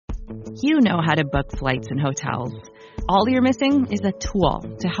You know how to book flights and hotels. All you're missing is a tool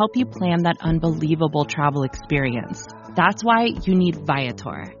to help you plan that unbelievable travel experience. That's why you need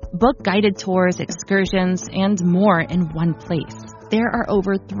Viator. Book guided tours, excursions, and more in one place. There are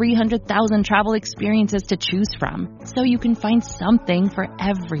over 300,000 travel experiences to choose from, so you can find something for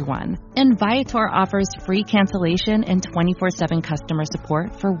everyone. And Viator offers free cancellation and 24/7 customer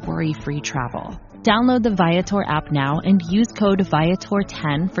support for worry-free travel. Download the Viator app now and use code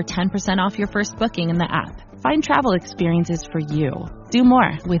Viator10 for 10% off your first booking in the app. Find travel experiences for you. Do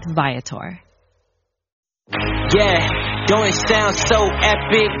more with Viator. Yeah, don't it sound so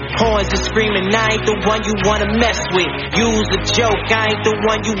epic? Horns are screaming, I ain't the one you wanna mess with. Use a joke, I ain't the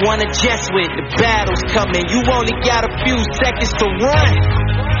one you wanna jest with. The battle's coming, you only got a few seconds to run.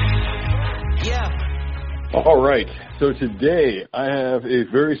 Yeah. All right, so today I have a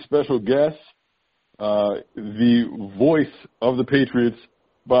very special guest, the voice of the Patriots,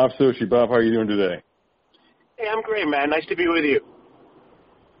 Bob Socci. Bob, how are you doing today? Hey, I'm great, man. Nice to be with you.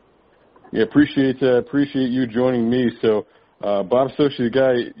 Yeah, appreciate you joining me. So, Bob Socci, the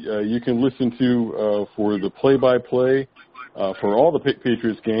guy you can listen to for the play-by-play for all the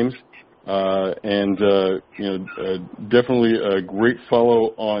Patriots games, and definitely a great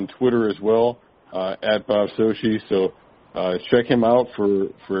follow on Twitter as well at Bob Socci. So, check him out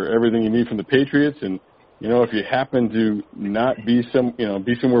for everything you need from the Patriots. And if you happen to not be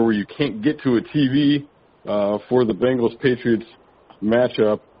somewhere where you can't get to a TV for the Bengals Patriots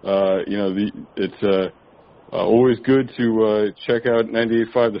matchup. It's always good to check out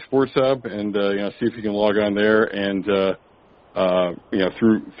 98.5 The Sports Hub and see if you can log on there and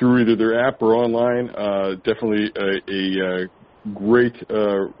through either their app or online. Definitely a great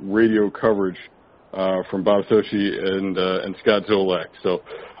radio coverage from Bob Socci and Scott Zolak. So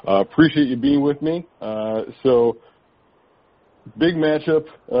appreciate you being with me. So big matchup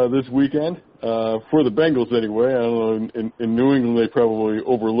this weekend. For the Bengals anyway. I don't know, in New England they probably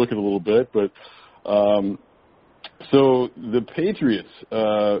overlook it a little bit, but so the Patriots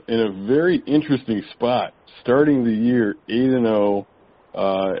in a very interesting spot, starting the year 8-0.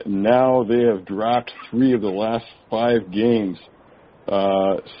 Now they have dropped 3 of the last 5 games.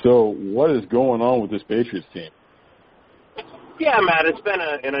 So what is going on with this Patriots team? Yeah, Matt, it's been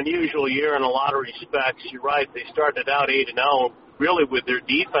an unusual year in a lot of respects. You're right. They started out 8-0, really with their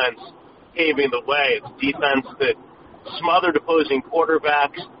defense paving the way. It's defense that smothered opposing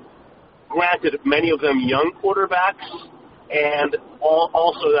quarterbacks, granted many of them young quarterbacks, and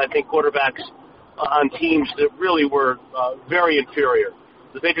also I think quarterbacks on teams that really were very inferior.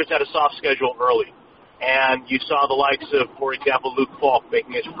 The Patriots had a soft schedule early, and you saw the likes of, for example, Luke Falk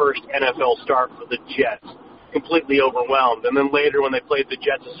making his first NFL start for the Jets, completely overwhelmed. And then later when they played the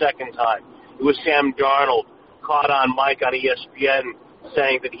Jets a second time, it was Sam Darnold caught on Mike on ESPN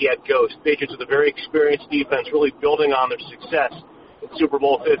saying that he had ghosts. Patriots with a very experienced defense, really building on their success in Super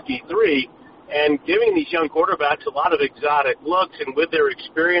Bowl 53 and giving these young quarterbacks a lot of exotic looks, and with their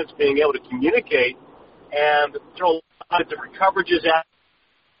experience being able to communicate and throw a lot of different coverages at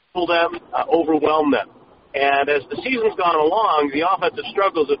them, overwhelm them. And as the season's gone along, the offensive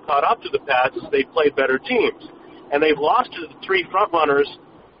struggles have caught up to the Pats as they've played better teams. And they've lost to the 3 frontrunners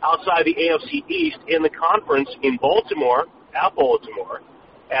outside the AFC East in the conference in Baltimore, at Baltimore,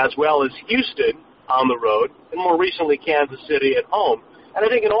 as well as Houston on the road, and more recently Kansas City at home. And I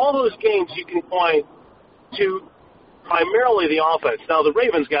think in all those games you can point to primarily the offense. Now, the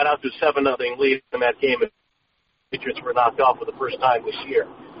Ravens got out to a 7-0 lead in that game, and the Patriots were knocked off for the first time this year.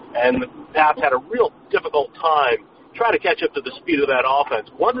 And the Pats had a real difficult time trying to catch up to the speed of that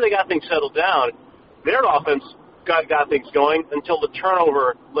offense. Once they got things settled down, their offense got things going until the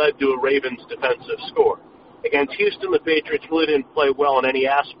turnover led to a Ravens defensive score. Against Houston, the Patriots really didn't play well in any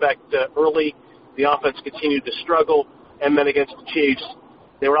aspect early. The offense continued to struggle. And then against the Chiefs,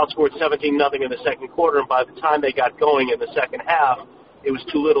 they were outscored 17-0 in the second quarter, and by the time they got going in the second half, it was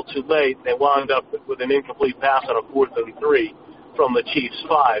too little too late. They wound up with an incomplete pass on a 4th and 3 from the Chiefs'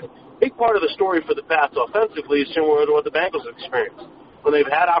 5. Big part of the story for the Pats offensively is similar to what the Bengals have experienced. When they've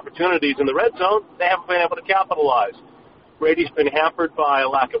had opportunities in the red zone, they haven't been able to capitalize. Brady's been hampered by a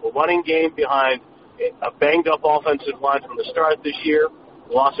lack of a running game behind a banged-up offensive line from the start this year.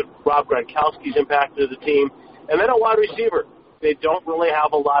 The loss of Rob Gronkowski's impacted the team. And then a wide receiver. They don't really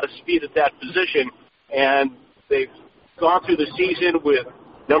have a lot of speed at that position, and they've gone through the season with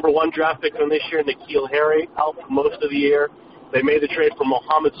number 1 draft pick from this year, N'Keal Harry, out for most of the year. They made the trade for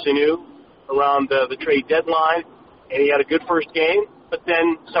Mohamed Sanu around the trade deadline, and he had a good first game, but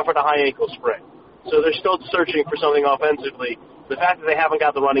then suffered a high ankle sprain. So they're still searching for something offensively. The fact that they haven't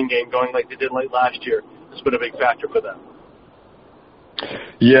got the running game going like they did late last year has been a big factor for them.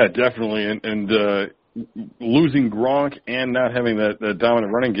 Yeah, definitely. And losing Gronk and not having that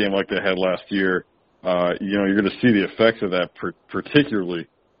dominant running game like they had last year, you're going to see the effects of that, particularly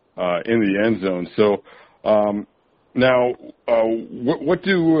in the end zone. So now, what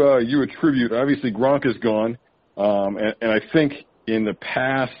do you attribute? Obviously, Gronk is gone, and I think in the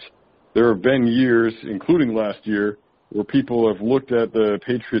past there have been years, including last year, where people have looked at the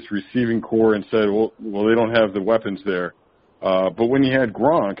Patriots receiving core and said, well, they don't have the weapons there. But when you had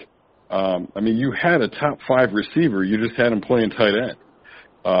Gronk, you had a top 5 receiver. You just had him playing tight end.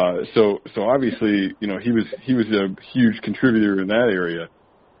 So obviously, he was a huge contributor in that area.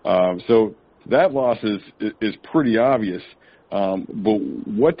 So that loss is pretty obvious. But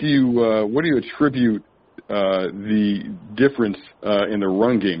what do you attribute the difference in the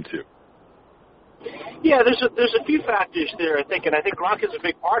run game to? Yeah, there's a few factors there, I think, and I think Gronk is a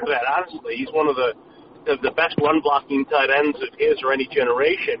big part of that. Honestly, he's one of the best run blocking tight ends of his or any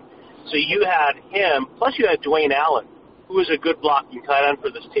generation. So you had him, plus you had Dwayne Allen, who was a good blocking tight end for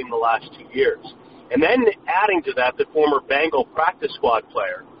this team the last 2 years. And then adding to that, the former Bengal practice squad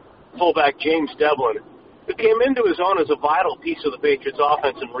player, fullback James Devlin, who came into his own as a vital piece of the Patriots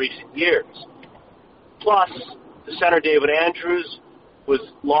offense in recent years. Plus, the center David Andrews was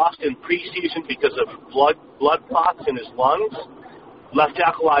lost in preseason because of blood clots in his lungs. Left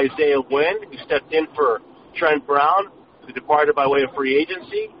tackle Isaiah Wynn, who stepped in for Trent Brown, who departed by way of free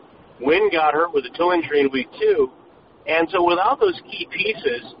agency. Wynn got hurt with a toe injury in week 2. And so without those key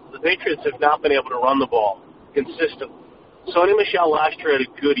pieces, the Patriots have not been able to run the ball consistently. Sony Michel last year had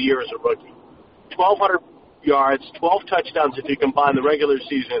a good year as a rookie. 1,200 yards, 12 touchdowns if you combine the regular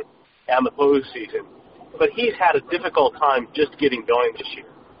season and the postseason. But he's had a difficult time just getting going this year.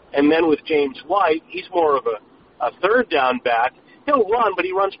 And then with James White, he's more of a third down back. He'll run, but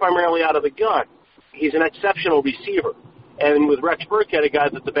he runs primarily out of the gun. He's an exceptional receiver. And with Rex Burkhead, a guy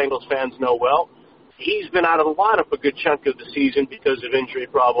that the Bengals fans know well, he's been out of the lineup a good chunk of the season because of injury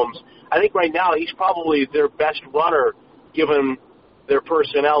problems. I think right now he's probably their best runner given their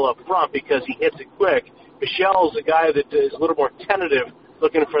personnel up front because he hits it quick. Michel's a guy that is a little more tentative,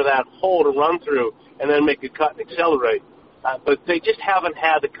 looking for that hole to run through and then make a cut and accelerate. But they just haven't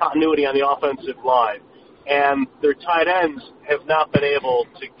had the continuity on the offensive line. And their tight ends have not been able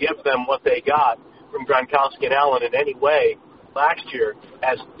to give them what they got from Gronkowski and Allen in any way last year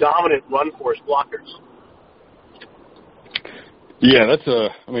as dominant run force blockers. Yeah,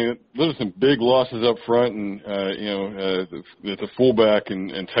 those are some big losses up front, and the fullback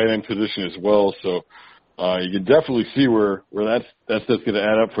and tight end position as well. So you can definitely see where that's going to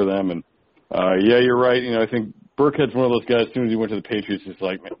add up for them. And you're right. I think Burkhead's one of those guys. As soon as he went to the Patriots, it's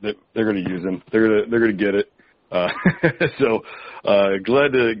like they're going to use him. They're going to get it. So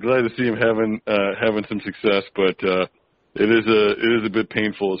glad to see him having some success, but it is a bit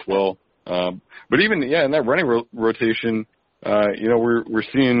painful as well. But even in that running rotation, we're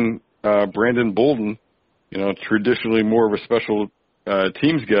seeing Brandon Bolden, traditionally more of a special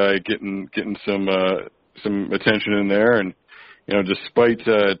teams guy, getting some attention in there, and despite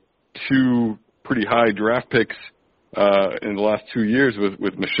 2 pretty high draft picks in the last 2 years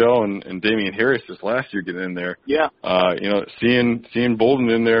with Michel and Damian Harris this last year getting in there. Yeah. Seeing Bolden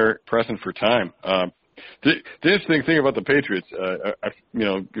in there pressing for time. The interesting thing about the Patriots, I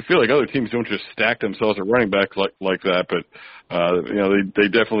feel like other teams don't just stack themselves at running back like that, but they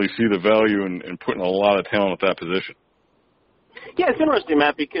definitely see the value in putting a lot of talent at that position. Yeah, it's interesting,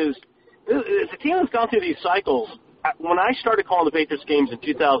 Matt, because the team has gone through these cycles. When I started calling the Patriots games in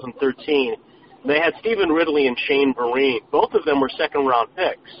 2013, they had Stephen Ridley and Shane Vereen. Both of them were second-round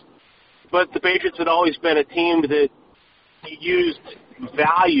picks. But the Patriots had always been a team that used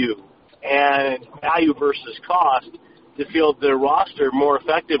value and value versus cost to field their roster more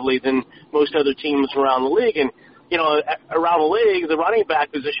effectively than most other teams around the league. And, around the league, the running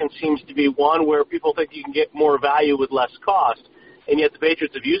back position seems to be one where people think you can get more value with less cost. And yet the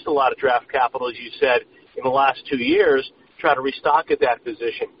Patriots have used a lot of draft capital, as you said, in the last 2 years to try to restock at that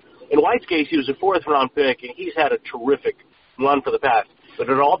position. In White's case, he was a 4th-round pick, and he's had a terrific run for the past. But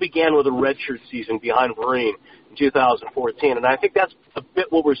it all began with a redshirt season behind Vereen in 2014. And I think that's a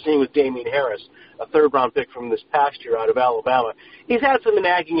bit what we're seeing with Damian Harris, a 3rd-round pick from this past year out of Alabama. He's had some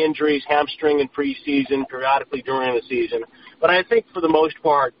nagging injuries, hamstring in preseason, periodically during the season. But I think for the most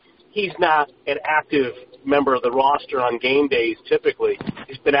part, he's not an active member of the roster on game days typically.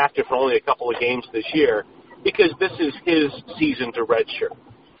 He's been active for only a couple of games this year because this is his season to redshirt.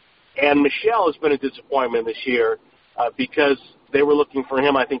 And Michel has been a disappointment this year because they were looking for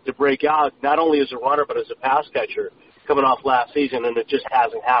him, I think, to break out not only as a runner but as a pass catcher coming off last season, and it just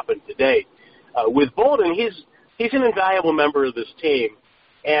hasn't happened to date. With Bolden, he's he's an invaluable member of this team,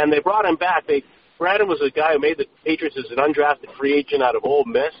 and they brought him back. Brandon was a guy who made the Patriots as an undrafted free agent out of Ole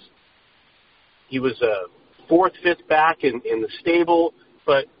Miss. He was a fourth, fifth back in the stable,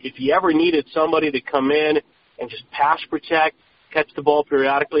 but if you ever needed somebody to come in and just pass protect, catch the ball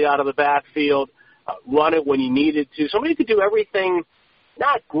periodically out of the backfield, run it when you needed to, somebody who could do everything,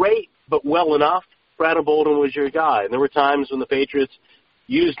 not great, but well enough, Brandon Bolden was your guy. And there were times when the Patriots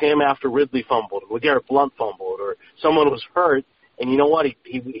used him after Ridley fumbled, or Garrett Blunt fumbled, or someone was hurt, and you know what?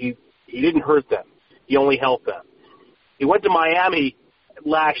 He didn't hurt them. He only helped them. He went to Miami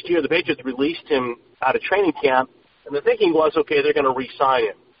last year. The Patriots released him out of training camp, and the thinking was, okay, they're going to re-sign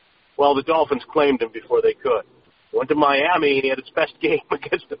him. Well, the Dolphins claimed him before they could. He went to Miami, and he had his best game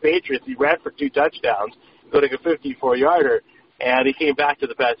against the Patriots. He ran for 2 touchdowns, including a 54-yarder, and he came back to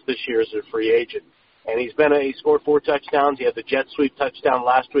the Pats this year as a free agent. And he scored 4 touchdowns. He had the jet sweep touchdown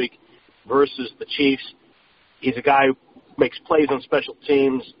last week versus the Chiefs. He's a guy who makes plays on special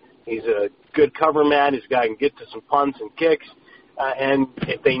teams. He's a good cover man. He's a guy who can get to some punts and kicks. And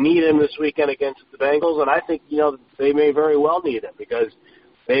if they need him this weekend against the Bengals, and I think, they may very well need him because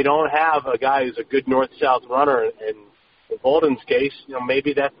they don't have a guy who's a good north-south runner. And in Bolden's case,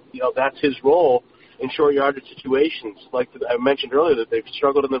 maybe that's his role in short yardage situations. Like I mentioned earlier, that they've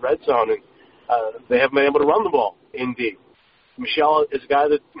struggled in the red zone and they haven't been able to run the ball in deep. Michel is a guy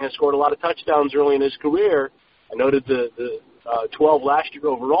that has scored a lot of touchdowns early in his career. I noted the 12 last year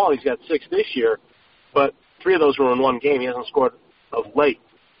overall. He's got 6 this year, but 3 of those were in one game. He hasn't scored of late.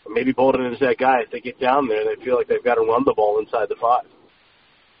 But maybe Bolden is that guy. If they get down there, they feel like they've got to run the ball inside the 5.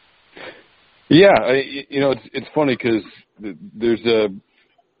 Yeah, it's funny because there's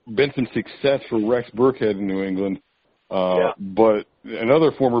been some success for Rex Burkhead in New England. But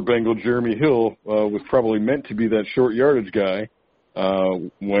another former Bengal, Jeremy Hill, was probably meant to be that short yardage guy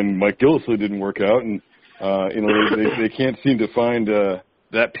when Mike Gillislee didn't work out, and they can't seem to find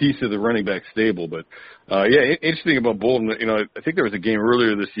that piece of the running back stable. But interesting about Bolden. I think there was a game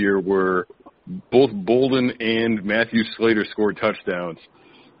earlier this year where both Bolden and Matthew Slater scored touchdowns.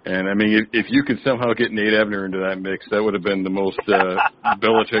 And, I mean, if you could somehow get Nate Ebner into that mix, that would have been the most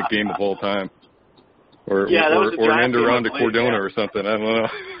Belichick game of all time. Or an end around to Cordona or something. I don't know.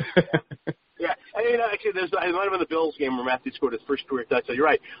 Yeah, actually, it might have been the Bills game where Matthew scored his first career touchdown. You're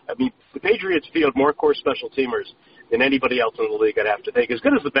right. I mean, the Patriots field more core special teamers than anybody else in the league, I'd have to think. As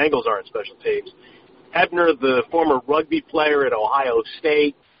good as the Bengals are in special teams. Ebner, the former rugby player at Ohio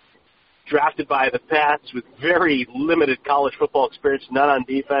State, drafted by the Pats with very limited college football experience, none on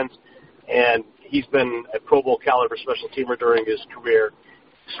defense, and he's been a Pro Bowl caliber special teamer during his career.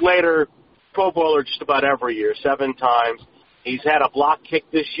 Slater, Pro Bowler just about every year, 7 times. He's had a block kick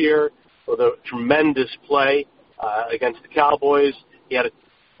this year with a tremendous play against the Cowboys. He had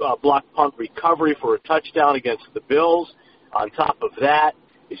a block punt recovery for a touchdown against the Bills. On top of that,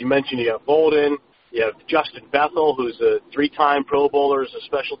 as you mentioned, you have Bolden. You have Justin Bethel, who's a 3-time Pro Bowler as a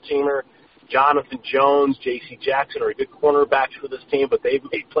special teamer. Jonathan Jones, J.C. Jackson are good cornerbacks for this team, but they've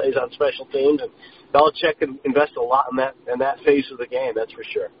made plays on special teams. And Belichick can invest a lot in that phase of the game, that's for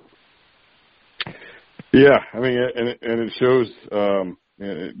sure. Yeah, I mean, and it shows.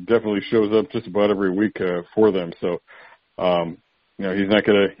 It definitely shows up just about every week for them. So, he's not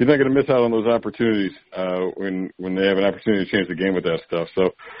gonna miss out on those opportunities when they have an opportunity to change the game with that stuff.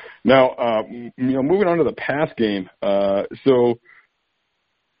 So, now moving on to the pass game. So,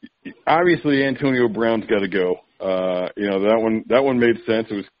 obviously Antonio Brown's got to go. That one made sense.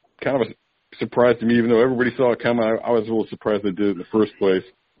 It was kind of a surprise to me, even though everybody saw it coming. I was a little surprised they did it in the first place.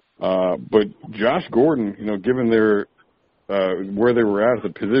 But Josh Gordon, given their where they were at the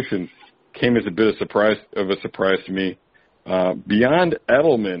position, came as a bit of a surprise to me. Beyond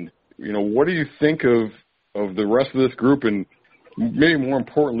Edelman, what do you think of the rest of this group, and maybe more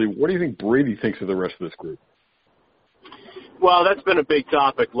importantly, what do you think Brady thinks of the rest of this group? Well, that's been a big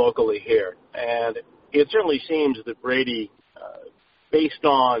topic locally here, and it certainly seems that Brady, based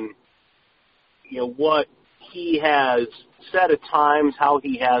on what he has said at times, how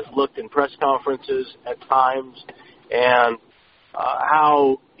he has looked in press conferences at times, and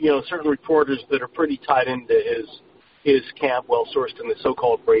how certain reporters that are pretty tied into his camp, well-sourced in the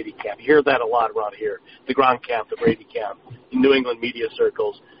so-called Brady camp. You hear that a lot around here, the Gronk camp, the Brady camp, in New England media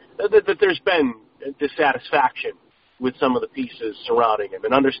circles, that there's been dissatisfaction with some of the pieces surrounding him,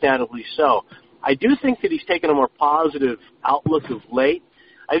 and understandably so. I do think that he's taken a more positive outlook of late.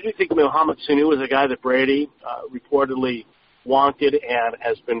 I do think Mohamed Sanu is a guy that Brady reportedly wanted and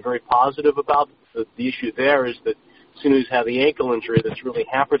has been very positive about. The issue there is that Sanu's had the ankle injury that's really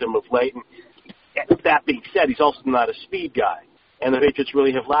hampered him of late. And that being said, he's also not a speed guy, and the Patriots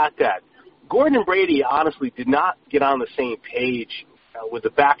really have lacked that. Gordon and Brady honestly did not get on the same page with the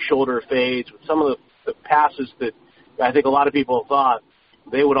back shoulder fades, with some of the passes that I think a lot of people thought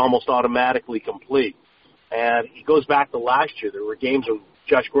they would almost automatically complete. And he goes back to last year. There were games when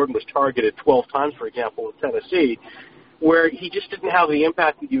Josh Gordon was targeted 12 times, for example, with Tennessee, where he just didn't have the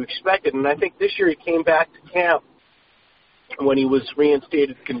impact that you expected. And I think this year he came back to camp when he was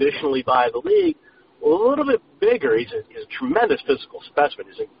reinstated conditionally by the league, a little bit bigger. He's a tremendous physical specimen.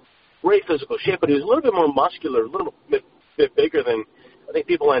 He's in great physical shape, but he was a little bit more muscular, a little bit bigger than I think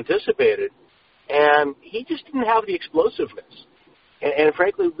people anticipated. And he just didn't have the explosiveness. And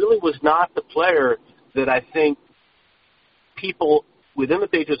frankly, really was not the player that I think people within the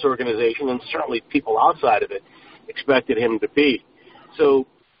Patriots organization, and certainly people outside of it, expected him to be. So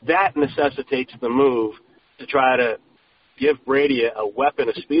that necessitates the move to try to give Brady a weapon,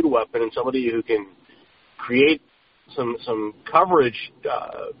 a speed weapon, and somebody who can create some coverage,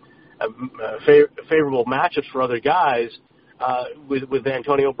 favorable matchups for other guys with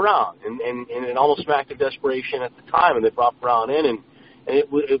Antonio Brown. And it almost smacked of desperation at the time, and they brought Brown in. And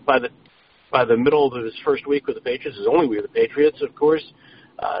by the middle of his first week with the Patriots, his only week with the Patriots, of course,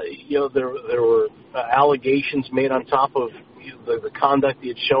 there were allegations made on top of the conduct he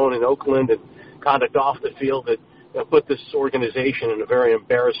had shown in Oakland and conduct off the field that put this organization in a very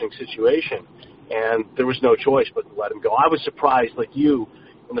embarrassing situation. And there was no choice but to let him go. I was surprised, like you,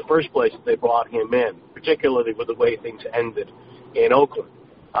 in the first place that they brought him in, particularly with the way things ended in Oakland.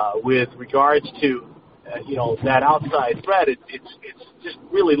 With regards to that outside threat, it's just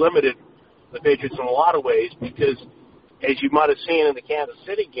really limited the Patriots in a lot of ways because, as you might have seen in the Kansas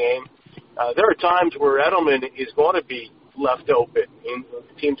City game, there are times where Edelman is going to be left open, and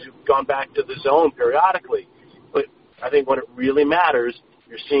teams have gone back to the zone periodically. But I think when it really matters,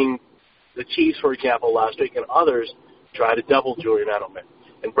 you're seeing the Chiefs, for example, last week, and others try to double Julian Edelman.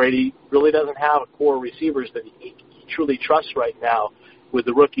 And Brady really doesn't have a core receivers that he truly trusts right now with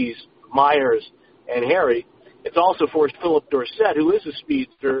the rookies Myers and Harry. It's also forced Philip Dorsett, who is a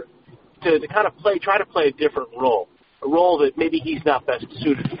speedster, to kind of try to play a different role, a role that maybe he's not best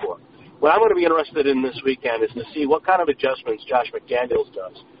suited for. What I'm going to be interested in this weekend is to see what kind of adjustments Josh McDaniels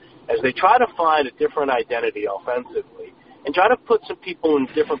does as they try to find a different identity offensively and try to put some people in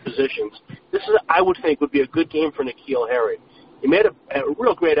different positions. This is, I would think, would be a good game for N'Keal Harry. He made a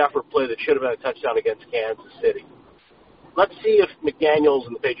real great effort play that should have been a touchdown against Kansas City. Let's see if McDaniels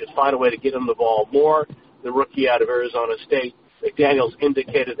and the Patriots find a way to get him the ball more. The rookie out of Arizona State, McDaniels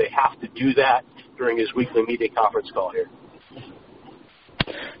indicated they have to do that during his weekly media conference call here.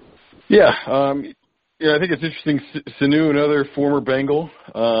 Yeah, I think it's interesting. Sanu, another former Bengal,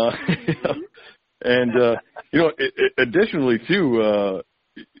 and additionally too,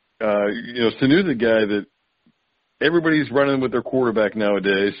 Sanu's a guy that everybody's running with their quarterback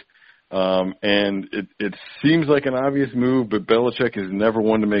nowadays, and it seems like an obvious move, but Belichick is never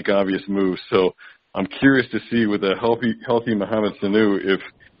one to make obvious moves. So I'm curious to see with a healthy Mohamed Sanu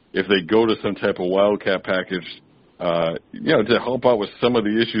if they go to some type of wildcat package, to help out with some of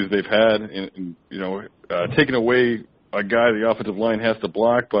the issues they've had, and taking away a guy the offensive line has to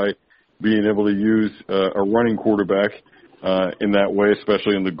block by being able to use a running quarterback in that way,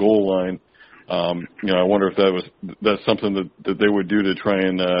 especially in the goal line. I wonder if that's something that they would do to try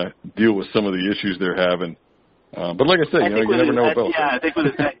and deal with some of the issues they're having. But like I said, you never know about I think with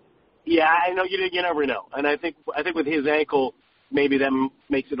his, I know you never know, and I think with his ankle, maybe that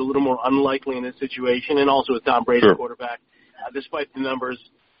makes it a little more unlikely in this situation, and also with Tom Brady, quarterback, despite the numbers,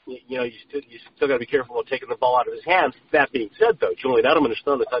 you still got to be careful about taking the ball out of his hands. That being said, though, Julian Edelman has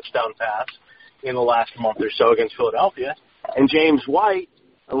thrown a touchdown pass in the last month or so against Philadelphia, and James White,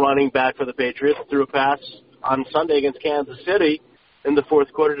 a running back for the Patriots, threw a pass on Sunday against Kansas City in the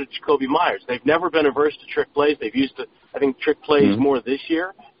fourth quarter to Jacoby Myers. They've never been averse to trick plays. They've used, I think, trick plays more this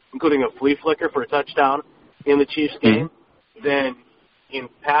year, including a flea flicker for a touchdown in the Chiefs game than in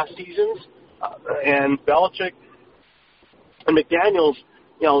past seasons. And Belichick and McDaniels,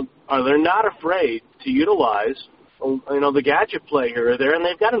 they're not afraid to utilize, the gadget play here or there, and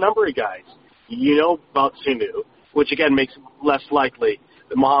they've got a number of guys. About Sanu, which, again, makes it less likely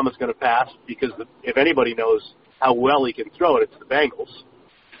that Muhammad's going to pass because if anybody knows how well he can throw it, it's the Bengals.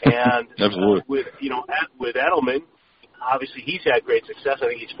 And absolutely. With Edelman, obviously he's had great success. I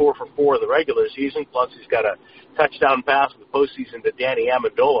think he's 4 for 4 in the regular season, plus he's got a touchdown pass in the postseason to Danny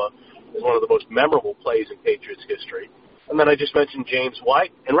Amendola is one of the most memorable plays in Patriots history. And then I just mentioned James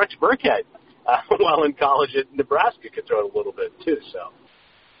White and Rex Burkhead, while in college at Nebraska, could throw it a little bit too. So.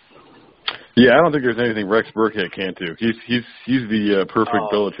 Yeah, I don't think there's anything Rex Burkhead can't do. He's the perfect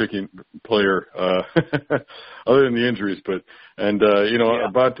Belichickian player, other than the injuries. But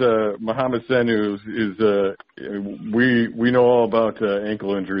about Mohamed Sanu is we know all about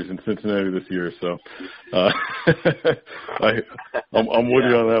ankle injuries in Cincinnati this year. So I'm with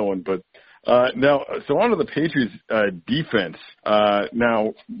you on that one. But now, so on to the Patriots defense.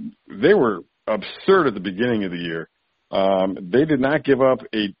 Now they were absurd at the beginning of the year. They did not give up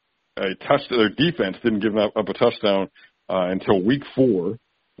a touchdown. Their defense didn't give up a touchdown until week 4.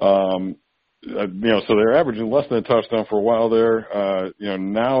 So they're averaging less than a touchdown for a while there.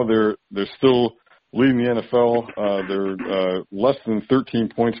 Now they're still leading the NFL. They're less than 13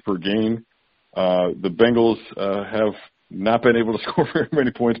 points per game. The Bengals have not been able to score very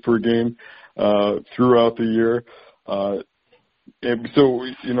many points per game throughout the year. And so,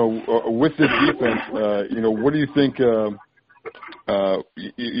 with this defense, what do you think?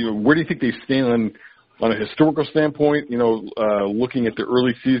 Where do you think they stand on a historical standpoint? Looking at the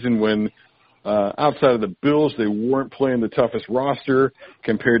early season when, outside of the Bills, they weren't playing the toughest roster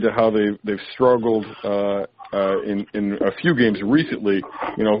compared to how they've struggled in a few games recently.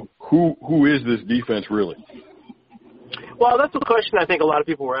 Who is this defense really? Well, that's a question I think a lot of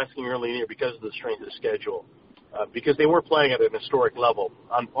people were asking early in the year because of the strength of the schedule. Because they were playing at an historic level,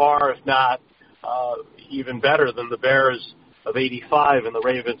 on par, if not even better than the Bears of '85 and the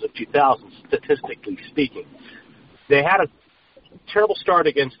Ravens of 2000, statistically speaking. They had a terrible start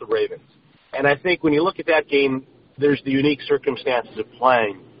against the Ravens. And I think when you look at that game, there's the unique circumstances of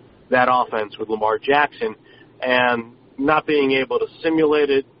playing that offense with Lamar Jackson and not being able to simulate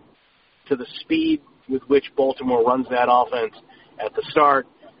it to the speed with which Baltimore runs that offense at the start.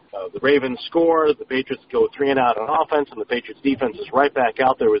 The Ravens score, the Patriots go 3 and out on offense, and the Patriots defense is right back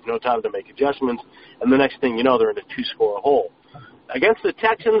out there with no time to make adjustments, and the next thing you know, they're in a 2-score hole. Against the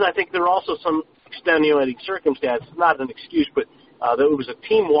Texans, I think there are also some extenuating circumstances, not an excuse, but there was a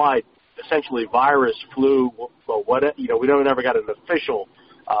team-wide, essentially, virus, flu, we never got an official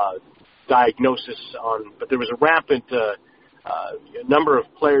diagnosis on, but there was a rampant number of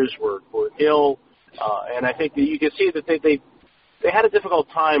players were ill, and I think that you can see that they had a difficult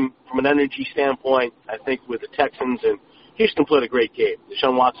time from an energy standpoint, I think, with the Texans, and Houston played a great game.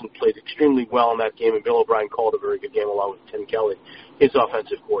 Deshaun Watson played extremely well in that game, and Bill O'Brien called a very good game along with Tim Kelly, his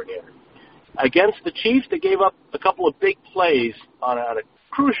offensive coordinator. Against the Chiefs, they gave up a couple of big plays on a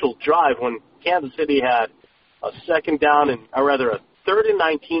crucial drive when Kansas City had a 3rd and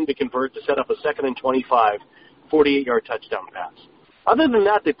 19 to convert to set up a 2nd and 25, 48-yard touchdown pass. Other than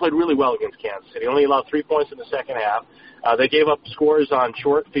that, they played really well against Kansas City. Only allowed 3 points in the second half. They gave up scores on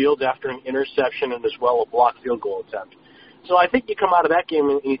short fields after an interception and as well a blocked field goal attempt. So I think you come out of that game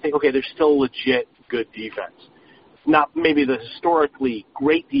and you think, okay, there's still legit good defense. Not maybe the historically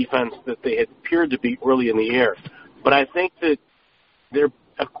great defense that they had appeared to be early in the year, but I think that they're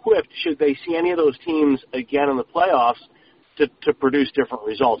equipped, should they see any of those teams again in the playoffs, to produce different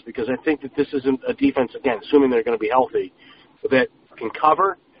results, because I think that this isn't a defense, again, assuming they're going to be healthy, that can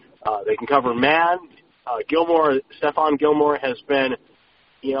cover. They can cover man. Stephon Gilmore has been,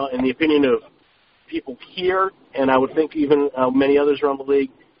 in the opinion of people here, and I would think even many others around the league,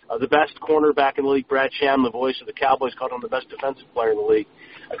 the best cornerback in the league. Brad Sham, the voice of the Cowboys, called him the best defensive player in the league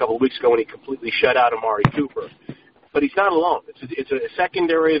a couple of weeks ago when he completely shut out Amari Cooper. But he's not alone. It's a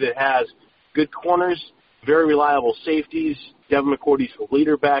secondary that has good corners, very reliable safeties. Devin McCourty's the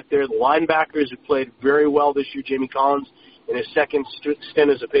leader back there. The linebackers who played very well this year, Jamie Collins, in his second stint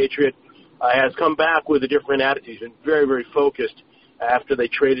as a Patriot, has come back with a different attitude. He's been very, very focused after they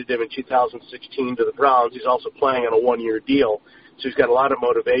traded him in 2016 to the Browns. He's also playing on a 1-year deal, so he's got a lot of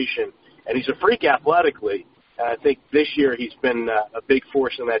motivation. And he's a freak athletically, and I think this year he's been a big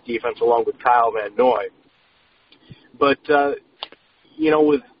force in that defense along with Kyle Van Noy. But,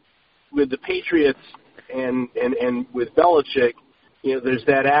 with the Patriots and with Belichick, there's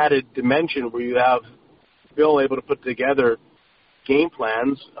that added dimension where you have Bill able to put together game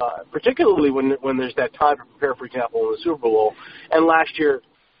plans, particularly when there's that time to prepare, for example, in the Super Bowl. And last year,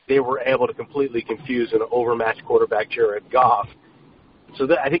 they were able to completely confuse an overmatched quarterback, Jared Goff. So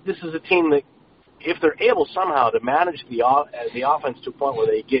I think this is a team that, if they're able somehow to manage the offense to a point where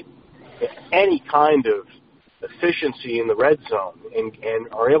they get any kind of efficiency in the red zone and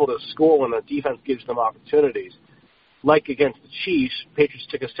are able to score when the defense gives them opportunities, like against the Chiefs, Patriots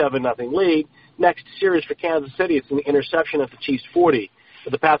took a 7-0 lead. Next series for Kansas City, it's an interception at the Chiefs' 40.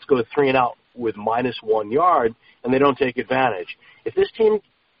 But the Pats go 3 and out with -1 yard, and they don't take advantage. If this team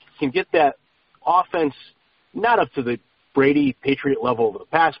can get that offense not up to the Brady Patriot level of the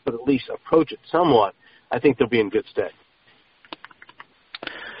past, but at least approach it somewhat, I think they'll be in good stead.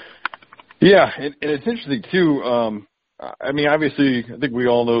 Yeah, and it's interesting too. I mean, obviously, I think we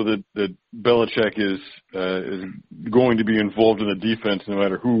all know that Belichick is going to be involved in the defense no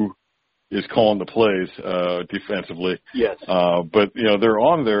matter who is calling the plays defensively. Yes. But they're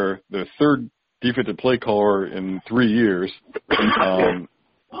on their third defensive play caller in 3 years, and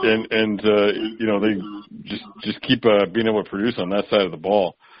they just keep being able to produce on that side of the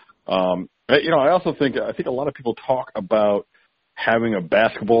ball. I also think a lot of people talk about having a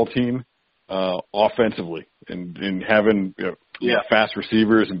basketball team offensively and having fast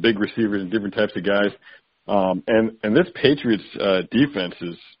receivers and big receivers and different types of guys. And this Patriots defense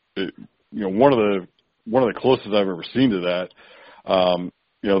is one of the closest I've ever seen to that.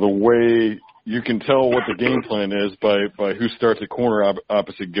 The way you can tell what the game plan is by who starts at corner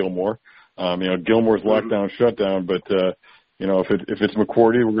opposite Gilmore. Gilmore's lockdown shutdown, but if it's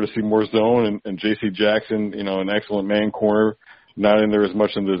McCourty, we're going to see more zone, and J.C. Jackson, an excellent man corner, not in there as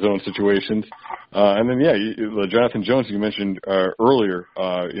much in the zone situations. And then, Jonathan Jones you mentioned earlier,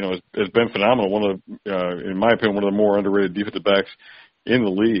 has been phenomenal. One of the, in my opinion, one of the more underrated defensive backs in the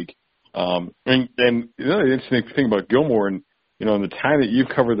league. And the interesting thing about Gilmore, and in the time that you've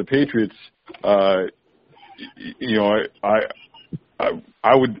covered the Patriots, I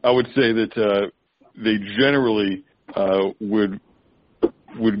would say that they generally would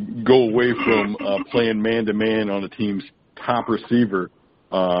go away from playing man to man on the team's top receiver,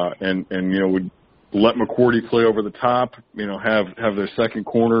 and would let McCourty play over the top, have their second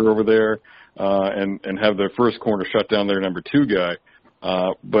corner over there, and have their first corner shut down their number two guy.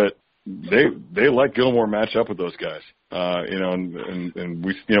 But they let Gilmore match up with those guys, and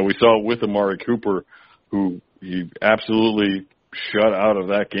we saw it with Amari Cooper, who he absolutely shut out of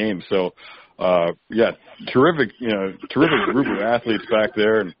that game. So, terrific group of athletes back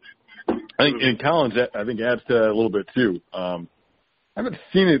there, and I think Collins adds to that a little bit too. I haven't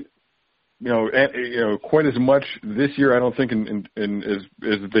seen it, quite as much this year. I don't think as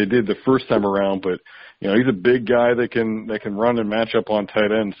they did the first time around, but he's a big guy that can run and match up on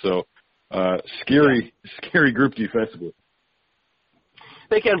tight end. So scary group defensively.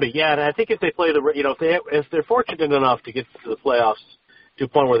 They can be, yeah. And I think if they play if they're fortunate enough to get to the playoffs to a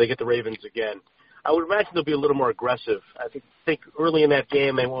point where they get the Ravens again, I would imagine they'll be a little more aggressive. I think early in that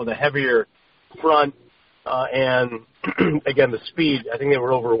game they went with a heavier front, and again the speed. I think they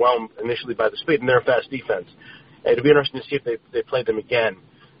were overwhelmed initially by the speed, and they're a fast defense. And it'll be interesting to see if they play them again.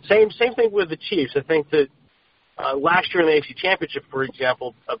 Same thing with the Chiefs. I think that last year in the AFC Championship, for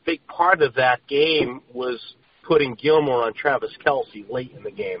example, a big part of that game was putting Gilmore on Travis Kelce late in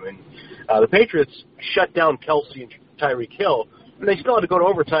the game, and the Patriots shut down Kelce and Tyreek Hill. And they still had to go to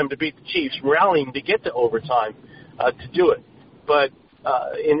overtime to beat the Chiefs, rallying to get to overtime to do it. But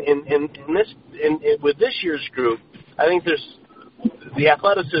with this year's group, I think there's the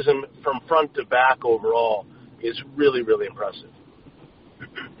athleticism from front to back overall is really, really impressive.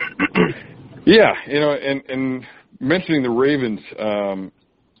 Yeah, and mentioning the Ravens,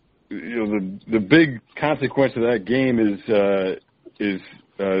 the big consequence of that game is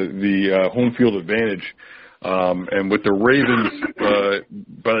the home field advantage. And with the Ravens,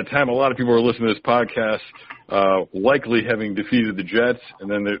 by the time a lot of people are listening to this podcast, likely having defeated the Jets,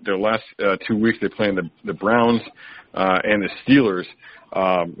 and then their last 2 weeks they play the Browns and the Steelers,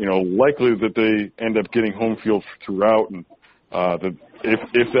 likely that they end up getting home field throughout. And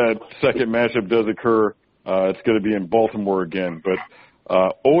if that second matchup does occur, it's going to be in Baltimore again. But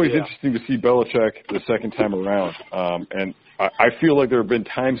always interesting to see Belichick the second time around. And I feel like there have been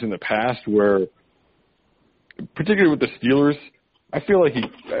times in the past where, particularly with the Steelers, I feel like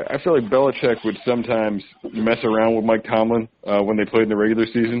Belichick would sometimes mess around with Mike Tomlin when they played in the regular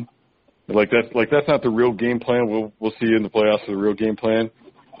season. That's not the real game plan. We'll see in the playoffs the real game plan.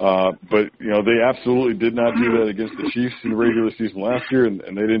 But they absolutely did not do that against the Chiefs in the regular season last year, and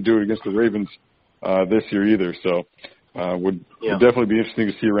they didn't do it against the Ravens this year either. So would definitely be interesting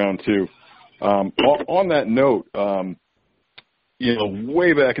to see around two. On that note,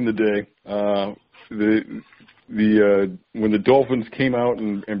 way back in the day, when the Dolphins came out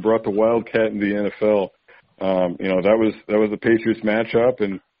and brought the Wildcat into the NFL, that was the Patriots matchup,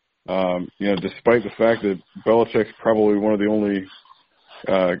 and despite the fact that Belichick's probably one of the only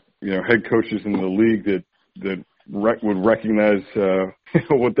head coaches in the league that would recognize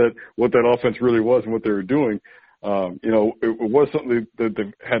what that offense really was and what they were doing, it was something that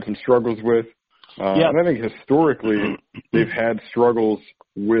they had some struggles with. And I think historically they've had struggles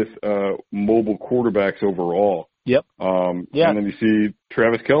with mobile quarterbacks overall. Yep. And then you see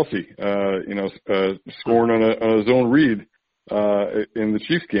Travis Kelce, scoring on a zone read in the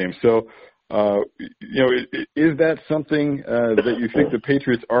Chiefs game. So Is that something that you think the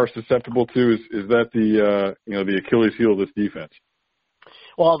Patriots are susceptible to? Is that the Achilles heel of this defense?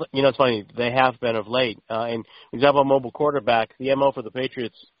 Well, it's funny. They have been of late. And example, mobile quarterback, the MO for the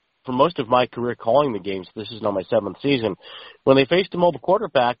Patriots, for most of my career calling the games, this is now my 7th season, when they faced a mobile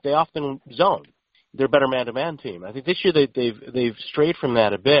quarterback, they often zone. They're a better man-to-man team. I think this year they've strayed from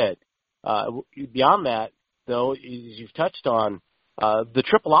that a bit. Beyond that, though, as you've touched on, the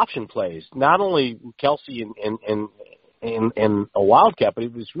triple option plays, not only Kelsey and a wildcat, but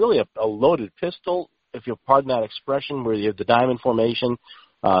it was really a loaded pistol, if you'll pardon that expression, where you have the diamond formation,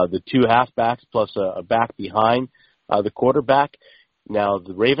 the 2 halfbacks plus a back behind the quarterback. Now,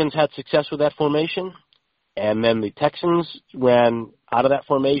 the Ravens had success with that formation, and then the Texans ran out of that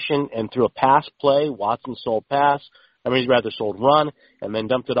formation and threw a pass play. Watson sold run, and then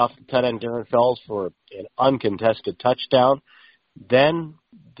dumped it off the tight end Darren Fells for an uncontested touchdown. Then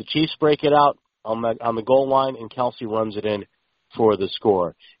the Chiefs break it out on the goal line, and Kelsey runs it in for the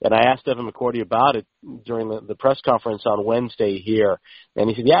score. And I asked Evan McCourty about it during the press conference on Wednesday here, and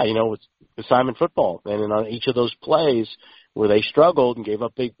he said, it's assignment football. And on each of those plays where they struggled and gave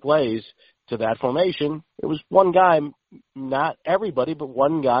up big plays to that formation, it was one guy, not everybody, but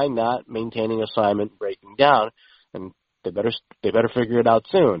one guy not maintaining assignment, breaking down, and they better figure it out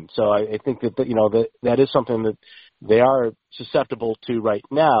soon. So I think that is something that they are susceptible to right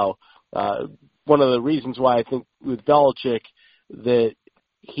now. One of the reasons why I think with Belichick that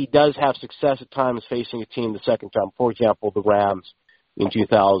he does have success at times facing a team the second time. For example, the Rams in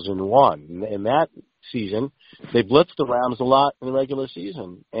 2001. In that season, they blitzed the Rams a lot in the regular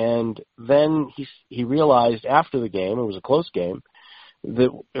season. And then he realized after the game, it was a close game, that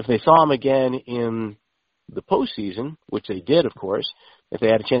if they saw him again in the postseason, which they did, of course, if they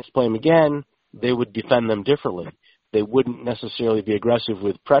had a chance to play him again, they would defend them differently. They wouldn't necessarily be aggressive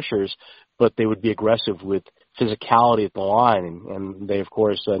with pressures, but they would be aggressive with physicality at the line. And they, of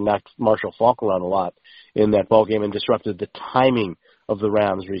course, knocked Marshall Faulk around a lot in that ball game and disrupted the timing of the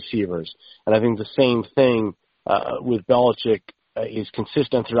Rams receivers. And I think the same thing with Belichick is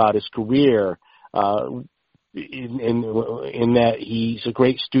consistent throughout his career in that he's a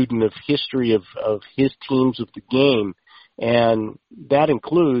great student of history of his teams of the game. And that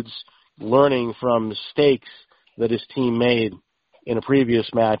includes learning from mistakes that his team made in a previous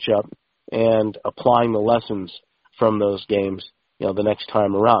matchup and applying the lessons from those games, the next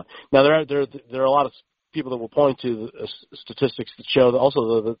time around. Now, there are a lot of people that will point to statistics that show that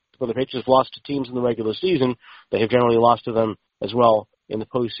also that when the Patriots have lost to teams in the regular season, they have generally lost to them as well in the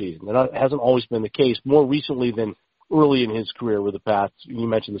postseason. That hasn't always been the case. More recently than early in his career with the Pats, you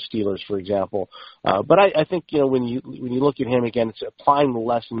mentioned the Steelers, for example. But I think when you look at him again, it's applying the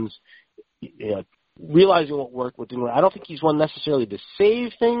lessons. Realizing what worked, what didn't work. I don't think he's one necessarily to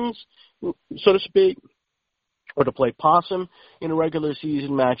save things, so to speak, or to play possum in a regular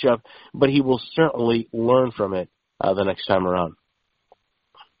season matchup, but he will certainly learn from it the next time around.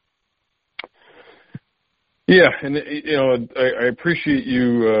 Yeah, and I appreciate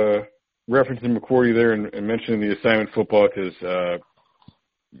you referencing McCourty there and mentioning the assignment football because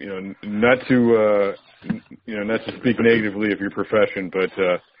not to speak negatively of your profession, but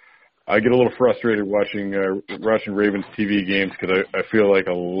I get a little frustrated watching Ravens TV games because I feel like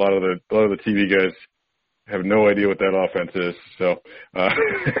a lot of the TV guys have no idea what that offense is. So I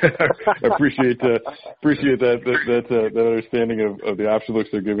appreciate that understanding of the option looks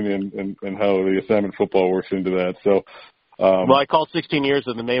they're giving you and how the assignment football works into that. So. Well, I called 16 years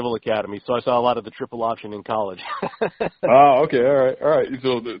in the Naval Academy, so I saw a lot of the triple option in college. Okay, all right.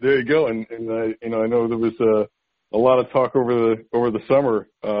 So there you go, and I know there was a lot of talk over the summer,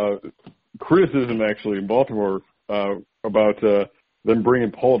 criticism actually in Baltimore about them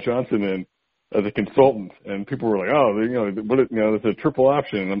bringing Paul Johnson in as a consultant, and people were like, it's a triple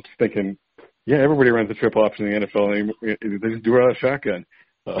option. And I'm just thinking, yeah, everybody runs a triple option in the NFL, and they just do it out of shotgun.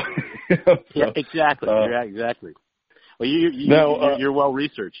 Yeah, exactly. Exactly. Well, you're well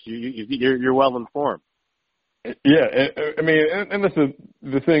researched. You're well informed. Yeah, and that's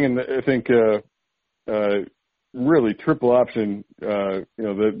the thing, and I think really triple option.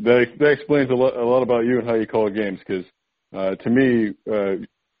 That explains a lot about you and how you call games. Because to me,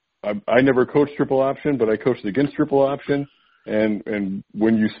 I never coached triple option, but I coached against triple option. And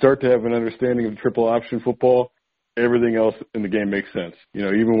when you start to have an understanding of triple option football, everything else in the game makes sense.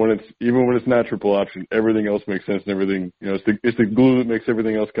 Even when it's not triple option, everything else makes sense, and everything it's the glue that makes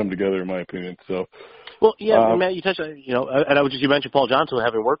everything else come together, in my opinion. So, well, yeah, Matt, you touched on and you mentioned Paul Johnson.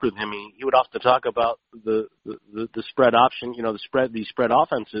 Having worked with him, he would often talk about the spread option, these spread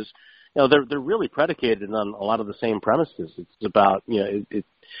offenses, they're really predicated on a lot of the same premises. It's about,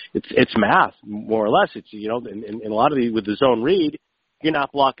 it's math more or less. It's, in a lot of with the zone read, you're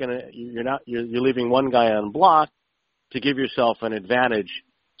not blocking you're leaving one guy on block to give yourself an advantage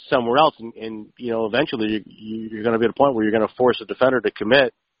somewhere else. And eventually you're going to be at a point where you're going to force a defender to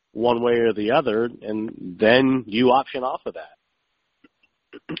commit one way or the other, and then you option off of that.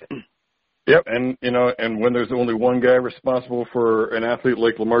 Yep, and when there's only one guy responsible for an athlete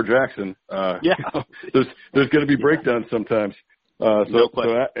like Lamar Jackson, there's going to be breakdowns sometimes. No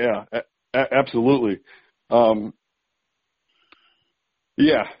question. Absolutely. So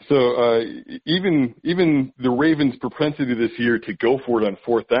even the Ravens' propensity this year to go for it on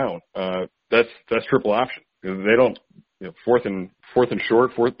fourth down, that's triple option. They don't, fourth and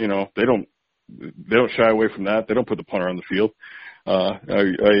short, they don't shy away from that. They don't put the punter on the field.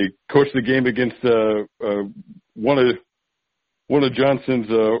 I coached the game against one of Johnson's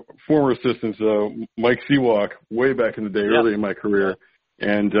former assistants, Mike Seawalk, way back in the day, early in my career,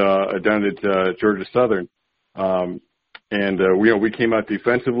 and down at Georgia Southern. We came out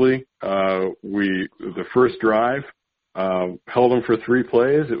defensively. The first drive held them for 3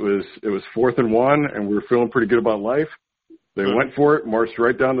 plays. It was 4th and 1, and we were feeling pretty good about life. They went for it, marched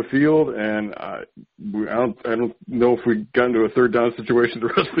right down the field, and I don't know if we got into a third down situation the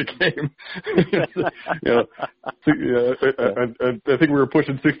rest of the game. I think we were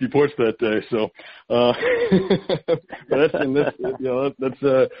pushing 60 points that day. So that's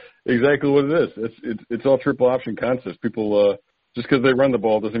exactly what it is. It's all triple option concepts. People just because they run the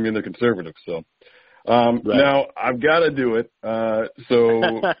ball doesn't mean they're conservative. So. Now I've got to do it. So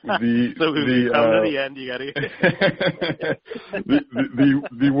coming to the end, you got to.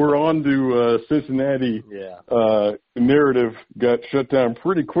 the we're on to Cincinnati narrative got shut down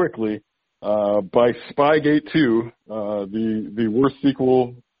pretty quickly by Spygate 2, the worst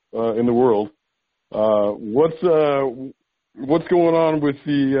sequel in the world. What's going on with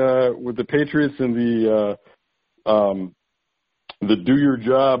the Patriots and the Do Your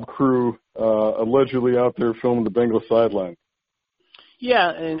Job crew allegedly out there filming the Bengals sideline?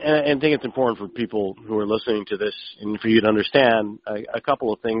 Yeah, and I think it's important for people who are listening to this and for you to understand a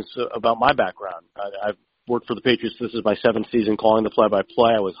couple of things about my background. I've worked for the Patriots. This is my 7th season calling the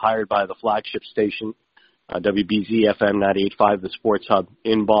play-by-play. I was hired by the flagship station, WBZ FM 98.5, the Sports Hub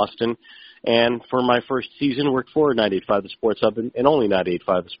in Boston. And for my first season, worked for 98.5, the Sports Hub, and only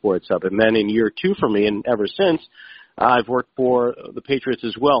 98.5, the Sports Hub. And then in year 2 for me, and ever since, I've worked for the Patriots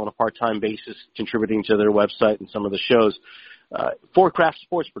as well on a part-time basis, contributing to their website and some of the shows for Kraft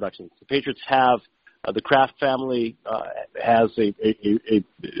Sports Productions. The Patriots have the Kraft family has a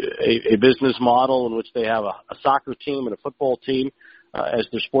business model in which they have a soccer team and a football team as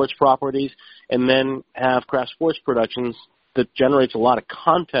their sports properties, and then have Kraft Sports Productions that generates a lot of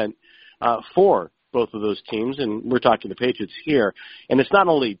content for both of those teams. And we're talking the Patriots here, and it's not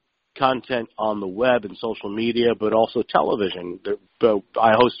only content on the web and social media, but also television.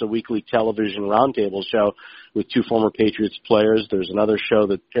 I host a weekly television roundtable show with 2 former Patriots players. There's another show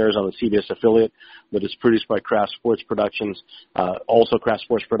that airs on the CBS affiliate that is produced by Kraft Sports Productions. Also, Kraft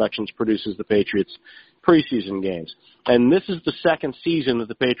Sports Productions produces the Patriots preseason games. And this is the 2nd season that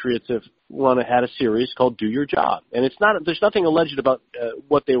the Patriots have had a series called Do Your Job. And there's nothing alleged about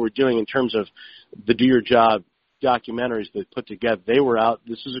what they were doing in terms of the Do Your Job documentaries they put together. They were out.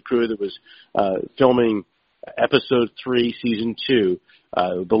 This is a crew that was filming episode 3, season 2,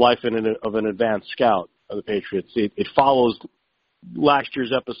 the life of an advanced scout of the Patriots. It follows last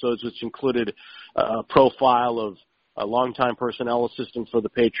year's episodes, which included a profile of a longtime personnel assistant for the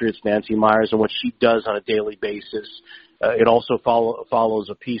Patriots, Nancy Myers, and what she does on a daily basis. It also follows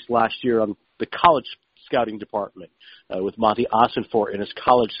a piece last year on the college scouting department with Monty Ossenfort and his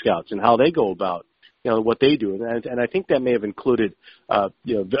college scouts and how they go about what they do. And I think that may have included, a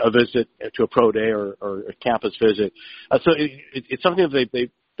visit to a pro day or a campus visit. So it's something that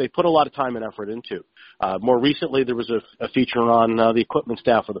they put a lot of time and effort into. More recently, there was a feature on the equipment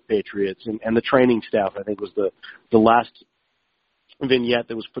staff of the Patriots and the training staff, I think was the last vignette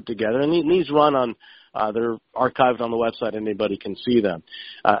that was put together. And these run on, they're archived on the website. Anybody can see them.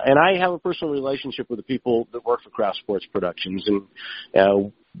 And I have a personal relationship with the people that work for Kraft Sports Productions.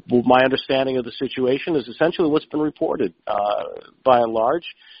 And my understanding of the situation is essentially what's been reported by and large.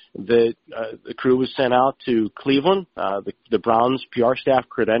 That the crew was sent out to Cleveland. The Browns PR staff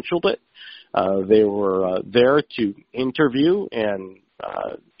credentialed it. They were there to interview and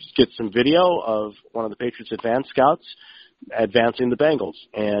get some video of one of the Patriots' advanced scouts advancing the Bengals.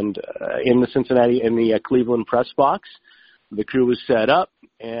 And in the Cleveland press box, the crew was set up,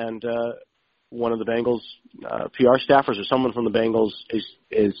 and one of the Bengals PR staffers or someone from the Bengals,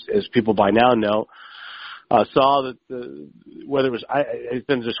 as people by now know, saw that whether it was it's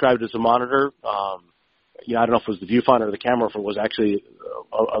been described as a monitor. I don't know if it was the viewfinder or the camera, if it was actually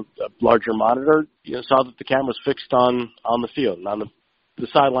a larger monitor. Saw that the camera was fixed on the field and on the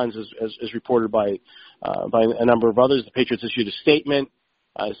sidelines, as reported by a number of others. The Patriots issued a statement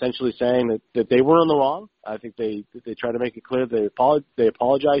essentially saying that they were in the wrong. I think they tried to make it clear they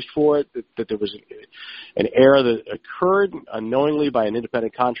apologized for it, that there was an error that occurred unknowingly by an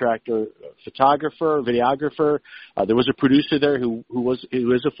independent contractor, photographer, videographer. There was a producer there who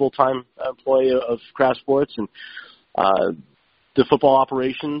is a full-time employee of Kraft Sports, and the football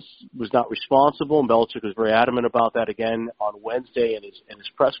operations was not responsible, and Belichick was very adamant about that again on Wednesday in his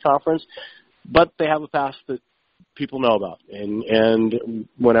press conference. But they have a past that people know about, and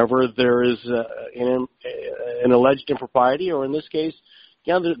whenever there is an alleged impropriety, or in this case,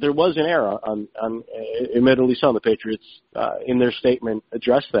 there was an error on admittedly some of the Patriots in their statement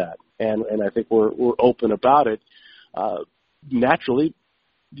addressed that, and I think we're open about it. Naturally,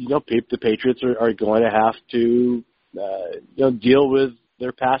 the Patriots are going to have to deal with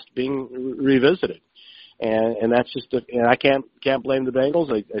their past being revisited. And that's just, and I can't blame the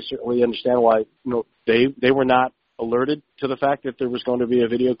Bengals. I certainly understand why they were not alerted to the fact that there was going to be a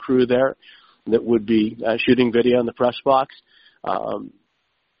video crew there that would be shooting video in the press box. So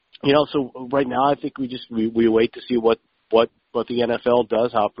right now I think we wait to see what the NFL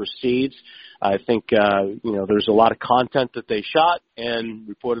does, how it proceeds. I think there's a lot of content that they shot, and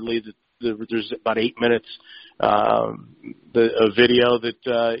reportedly there's about 8 minutes a video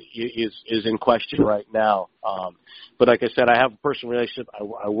that is in question right now. But like I said, I have a personal relationship.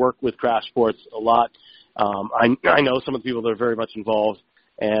 I work with Kraft Sports a lot. I know some of the people that are very much involved,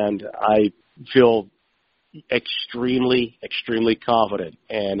 and I feel extremely, extremely confident.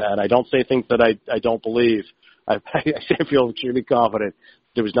 And I don't say things that I don't believe. I feel extremely confident.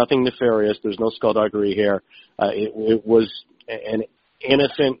 There was nothing nefarious. There's no skullduggery here. It was an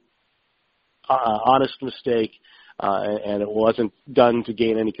innocent, honest mistake, and it wasn't done to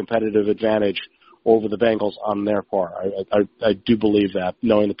gain any competitive advantage over the Bengals on their part. I do believe that,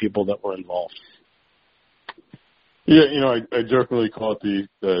 knowing the people that were involved. Yeah, I jokingly call it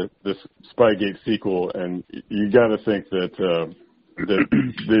the Spygate sequel, and you got to think that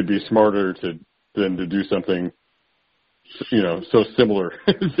they'd be smarter than to do something, so similar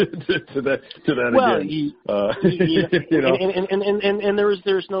to that again. And there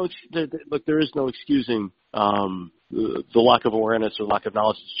is no excusing the lack of awareness or lack of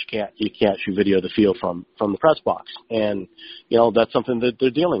knowledge that you can't shoot video of the field from the press box, and that's something that they're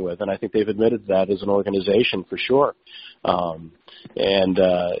dealing with, and I think they've admitted that as an organization for sure.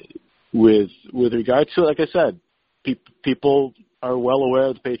 With regard to, like I said, people are well aware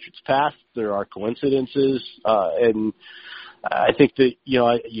of the Patriots' past. There are coincidences, and I think that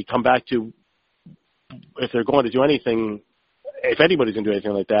you come back to, if they're going to do anything. If anybody's going to do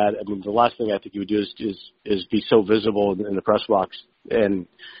anything like that, I mean, the last thing I think you would do is be so visible in the press box. And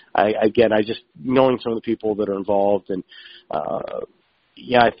I just, knowing some of the people that are involved, and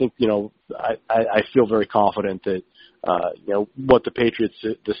I think I feel very confident that what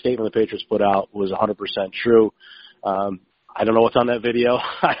the statement the Patriots put out was 100% true. I don't know what's on that video.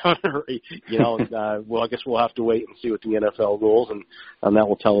 Well, I guess we'll have to wait and see what the NFL rules, and that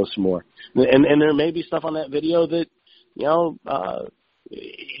will tell us more. And there may be stuff on that video that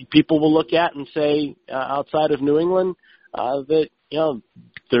people will look at and say, outside of New England, that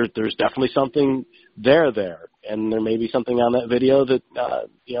there's definitely something there, and there may be something on that video that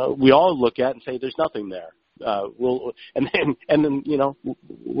we all look at and say there's nothing there. We'll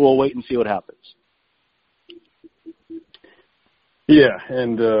wait and see what happens. Yeah,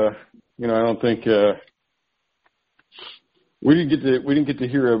 and I don't think we didn't get to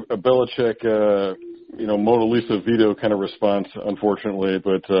hear a Belichick Mona Lisa veto kind of response, unfortunately,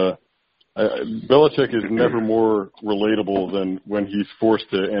 but Belichick is never more relatable than when he's forced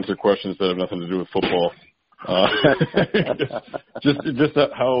to answer questions that have nothing to do with football. Just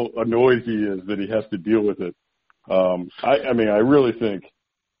how annoyed he is that he has to deal with it. I really think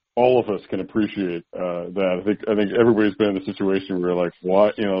all of us can appreciate that. I think everybody's been in a situation where, like,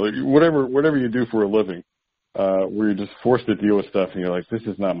 why, whatever you do for a living, where you're just forced to deal with stuff, and you're like, this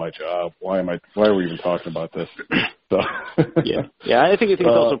is not my job. Why are we even talking about this? So. Yeah. I think it's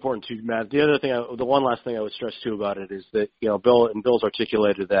also important too, Matt. The one last thing I would stress too about it is that Bill's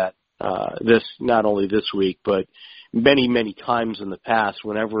articulated that this not only this week, but many, many times in the past,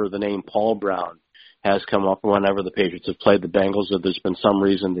 whenever the name Paul Brown has come up, whenever the Patriots have played the Bengals, or there's been some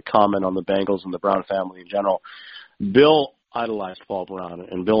reason to comment on the Bengals and the Brown family in general, Bill idolized Paul Brown,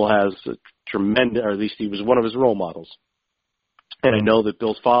 and Bill has a tremendous, or at least he was one of his role models. And I know that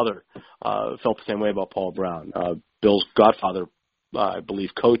Bill's father felt the same way about Paul Brown. Bill's godfather, I believe,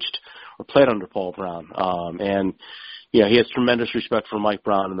 coached or played under Paul Brown. And, he has tremendous respect for Mike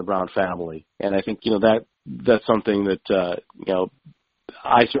Brown and the Brown family. And I think, that's something that,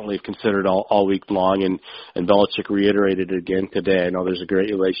 I certainly have considered all week long, and Belichick reiterated it again today. I know there's a great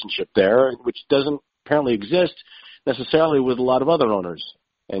relationship there, which doesn't apparently exist necessarily with a lot of other owners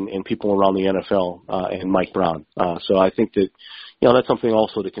and people around the NFL and Mike Brown. So I think that, that's something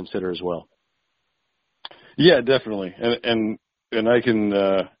also to consider as well. Yeah, definitely. And I can,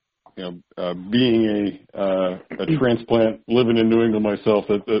 being a transplant, living in New England myself,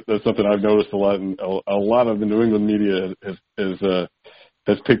 that's something I've noticed a lot, and a lot of the New England media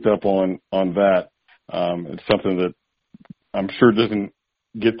has picked up on that. It's something that I'm sure doesn't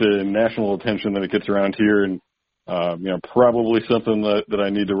get the national attention that it gets around here, and probably something that I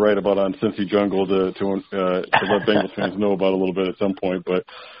need to write about on Cincy Jungle to let Bengals fans know about a little bit at some point. But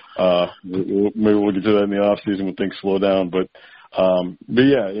maybe we'll get to that in the off season when things slow down. But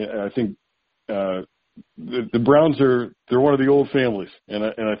yeah, I think the Browns they're one of the old families, and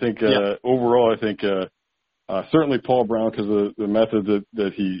I think overall, I think certainly Paul Brown because of the method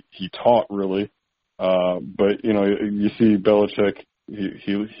that he taught really. But you see Belichick,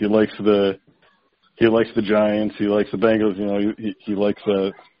 he likes the Giants, he likes the Bengals. He likes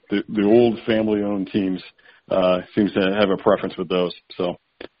the old family-owned teams. Seems to have a preference with those. So.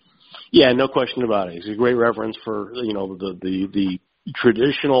 Yeah, no question about it. It's a great reference for the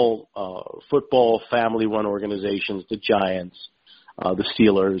traditional football family-run organizations, the Giants, the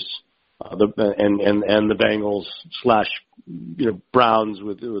Steelers, and the Bengals / Browns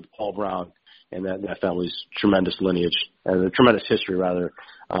with Paul Brown and that family's tremendous lineage and tremendous history rather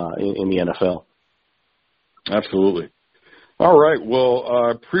in the NFL. Absolutely. All right. Well,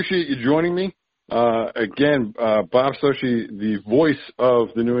 I appreciate you joining me. Again, Bob Socci, the voice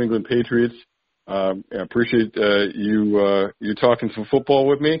of the New England Patriots. I appreciate you talking some football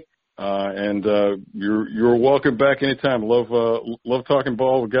with me. And you're welcome back anytime. Love talking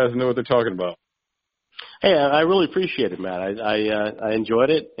ball with guys who know what they're talking about. Hey, I really appreciate it, Matt. I enjoyed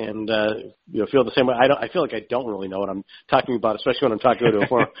it, and feel the same way. I feel like I don't really know what I'm talking about, especially when I'm talking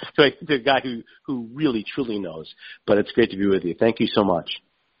to a guy who really truly knows. But it's great to be with you. Thank you so much.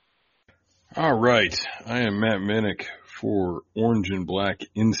 All right, I am Matt Minich for Orange and Black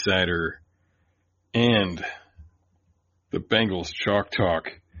Insider and the Bengals Chalk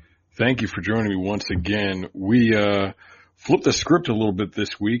Talk. Thank you for joining me once again. We flipped the script a little bit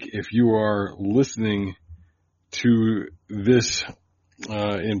this week. If you are listening to this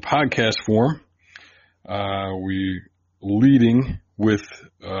in podcast form, we leading with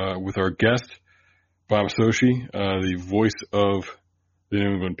our guest Bob Socci, the voice of the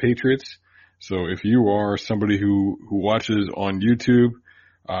New England Patriots. So if you are somebody who watches on YouTube,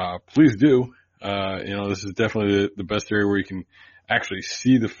 please do. This is definitely the best area where you can actually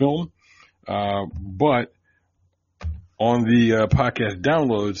see the film. But on the podcast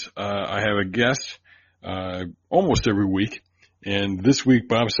downloads, I have a guest almost every week. And this week,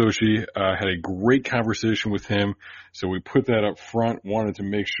 Bob Socci had a great conversation with him. So we put that up front, wanted to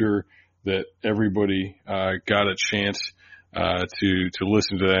make sure that everybody got a chance to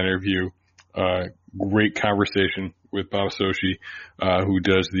listen to that interview. Great conversation with Bob Socci, who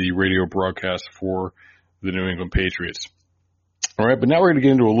does the radio broadcast for the New England Patriots. All right, but now we're going to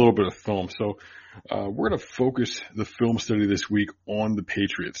get into a little bit of film. So we're going to focus the film study this week on the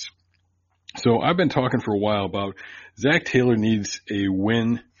Patriots. So I've been talking for a while about Zach Taylor needs a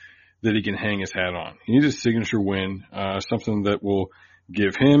win that he can hang his hat on. He needs a signature win, something that will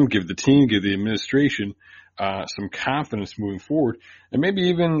give him, give the team, give the administration some confidence moving forward, and maybe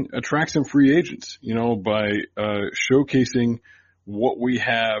even attract some free agents, by showcasing what we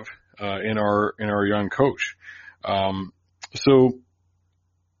have in our young coach. So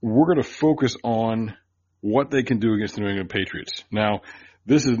we're going to focus on what they can do against the New England Patriots. Now,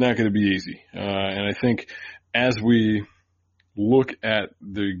 this is not going to be easy, and I think as we look at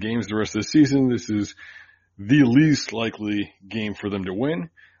the games the rest of the season, this is the least likely game for them to win,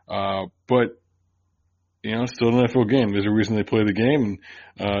 but it's still an NFL game. There's a reason they play the game.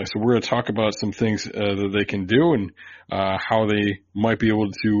 And, so we're going to talk about some things that they can do and how they might be able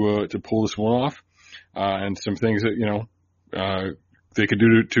to pull this one off, and some things that they could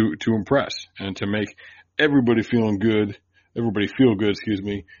do to impress and to make everybody feel good.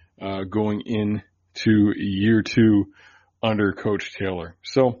 Going into year 2 under Coach Taylor.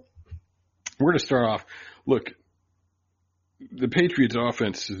 So we're going to start off. Look, the Patriots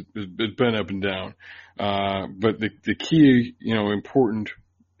offense has been up and down. But the key, important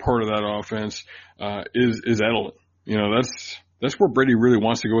part of that offense, is Edelman. That's where Brady really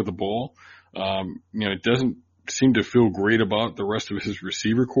wants to go with the ball. It doesn't seem to feel great about the rest of his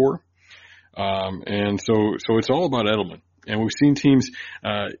receiver core. And so it's all about Edelman. And we've seen teams,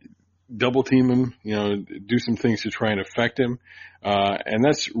 double team him, do some things to try and affect him. And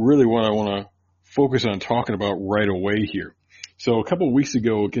that's really what I want to focus on talking about right away here. So a couple of weeks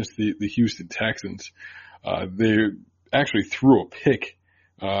ago against the Houston Texans, they actually threw a pick,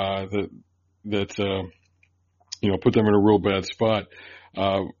 that put them in a real bad spot.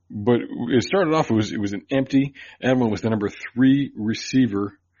 But it started off, it was an empty. Edelman was the number 3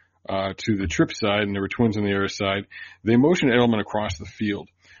 receiver, to the trip side, and there were twins on the other side. They motioned Edelman across the field.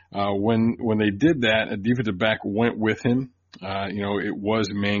 When they did that, a defensive back went with him. It was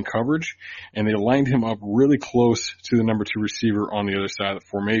man coverage, and they lined him up really close to the number 2 receiver on the other side of the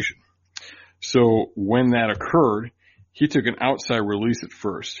formation. So when that occurred, he took an outside release at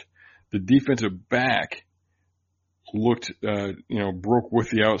first. The defensive back looked, broke with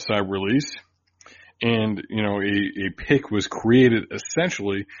the outside release, and, a pick was created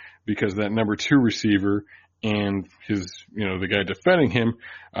essentially because that number 2 receiver and his, the guy defending him,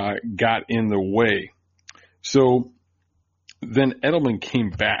 got in the way. So then Edelman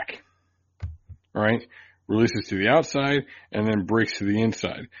came back, all right, releases to the outside and then breaks to the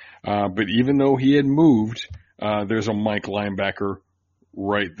inside. But even though he had moved, there's a Mike linebacker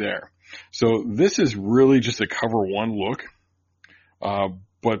right there. So this is really just a cover 1 look.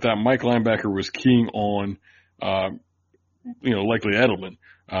 But that Mike linebacker was keying on, likely Edelman.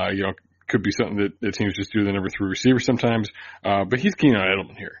 Could be something that teams just do the number 3 receiver sometimes. But he's keying on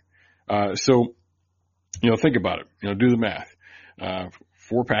Edelman here. So think about it. Do the math.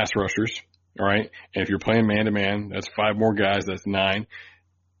 4 pass rushers. All right. And if you're playing man to man, that's 5 more guys. That's 9.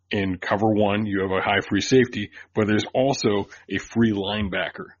 In cover 1, you have a high free safety, but there's also a free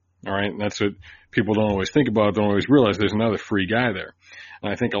linebacker. All right. And that's what people don't always think about, don't always realize there's another free guy there.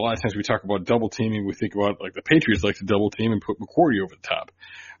 And I think a lot of times we talk about double teaming, we think about like the Patriots like to double team and put McCourty over the top.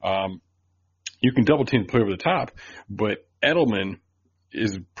 You can double team the play over the top, but Edelman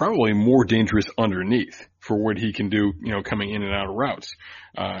is probably more dangerous underneath for what he can do, coming in and out of routes,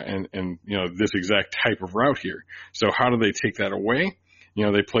 and this exact type of route here. So how do they take that away?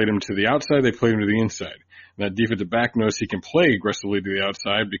 They played him to the outside, they played him to the inside. And that defensive back knows he can play aggressively to the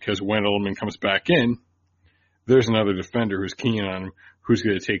outside because when Edelman comes back in, there's another defender who's keen on him, who's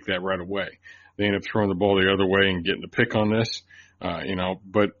going to take that right away. They end up throwing the ball the other way and getting the pick on this,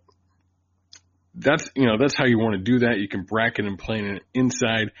 but that's how you want to do that. You can bracket and playing it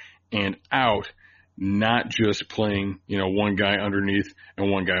inside and out, not just playing, one guy underneath and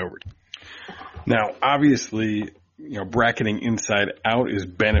one guy over. Now, obviously, bracketing inside out is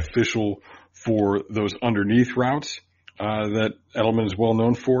beneficial for those underneath routes, that Edelman is well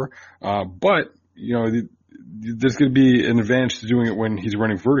known for. But, there's going to be an advantage to doing it when he's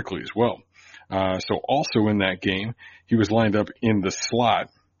running vertically as well. So also in that game, he was lined up in the slot,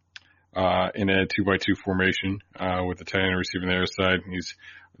 in a 2x2 formation, with the tight end receiver on the other side. He's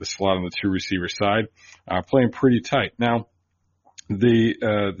the slot on the 2 receiver side, playing pretty tight. Now,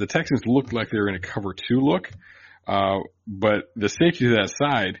 the Texans looked like they were in a cover 2 look, but the safety to that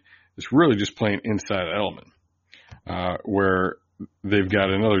side is really just playing inside Edelman, where they've got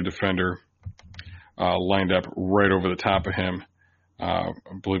another defender, lined up right over the top of him. I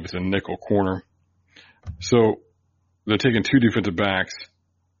believe it's a nickel corner. So they're taking 2 defensive backs,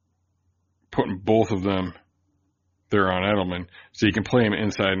 putting both of them there on Edelman, so you can play him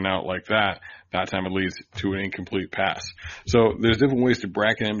inside and out like that. That time it leads to an incomplete pass. So there's different ways to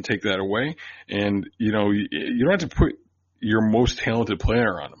bracket him and take that away. And, you don't have to put your most talented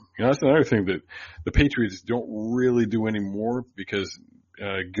player on him. That's another thing that the Patriots don't really do anymore because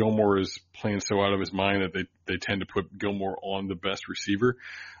Gilmore is playing so out of his mind that they tend to put Gilmore on the best receiver.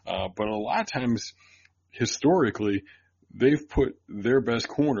 But a lot of times, historically, they've put their best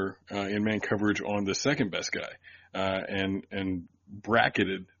corner in man coverage on the second best guy, and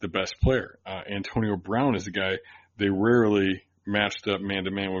bracketed the best player. Antonio Brown is the guy. They rarely matched up man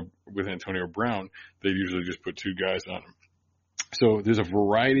to man with Antonio Brown. They usually just put 2 guys on him. So there's a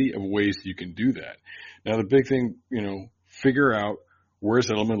variety of ways you can do that. Now the big thing, figure out where's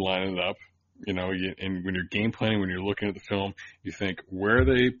Edelman lining up. And when you're game planning, when you're looking at the film, you think, where are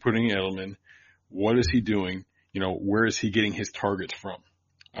they putting Edelman? What is he doing? Where is he getting his targets from?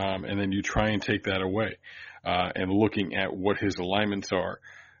 And then you try and take that away, and looking at what his alignments are,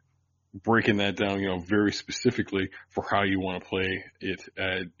 breaking that down, very specifically for how you want to play it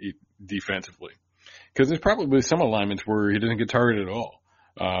defensively. Because there's probably some alignments where he doesn't get targeted at all.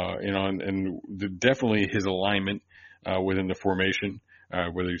 Definitely his alignment within the formation,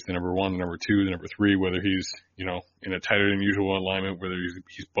 whether he's the number 1, the number 2, the number 3, whether he's, in a tighter than usual alignment, whether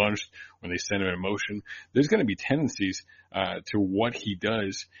he's bunched, when they send him in motion. There's going to be tendencies to what he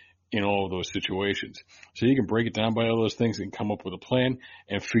does in all of those situations. So you can break it down by all those things and come up with a plan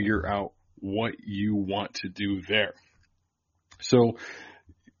and figure out what you want to do there. So,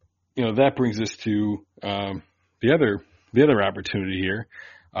 that brings us to the other opportunity here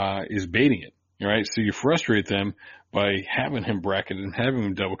is baiting it. Right? So you frustrate them by having him bracketed and having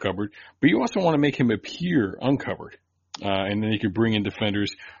him double covered, but you also want to make him appear uncovered. And then you could bring in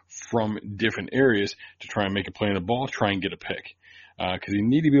defenders from different areas to try and make a play on the ball, try and get a pick. Because you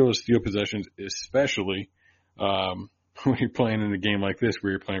need to be able to steal possessions, especially when you're playing in a game like this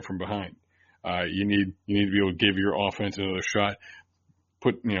where you're playing from behind. You need to be able to give your offense another shot,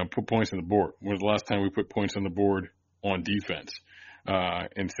 put points on the board. When was the last time we put points on the board on defense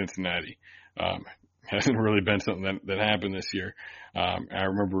in Cincinnati? Hasn't really been something that happened this year. I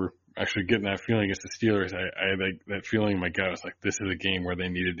remember actually getting that feeling against the Steelers. I had that feeling in my gut. I was like, this is a game where they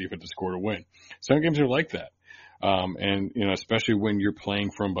need a defensive score to win. Some games are like that. Especially when you're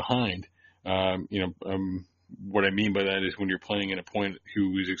playing from behind, what I mean by that is when you're playing in a opponent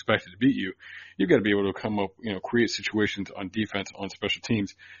who is expected to beat you, you've got to be able to come up, create situations on defense, on special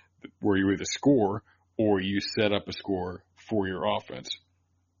teams where you either score or you set up a score for your offense.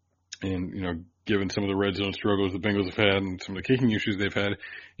 And, given some of the red zone struggles the Bengals have had and some of the kicking issues they've had,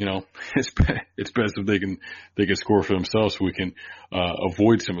 it's best if they can score for themselves so we can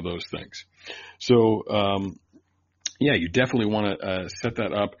avoid some of those things. So, you definitely want to set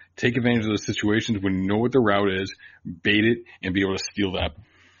that up, take advantage of those situations when you know what the route is, bait it, and be able to steal that.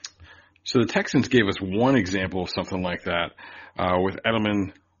 So the Texans gave us one example of something like that with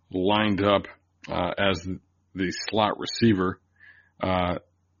Edelman lined up as the slot receiver. Kind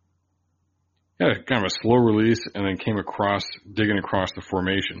of a slow release and then digging across the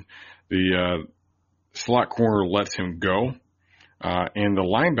formation. The slot corner lets him go, and the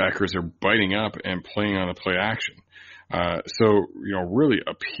linebackers are biting up and playing on a play action. Really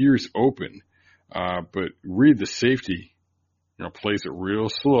appears open, but Reed, the safety, plays it real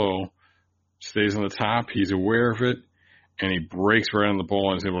slow, stays on the top. He's aware of it, and he breaks right on the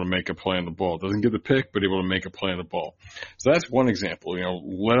ball and is able to make a play on the ball. Doesn't get the pick, but able to make a play on the ball. So that's one example.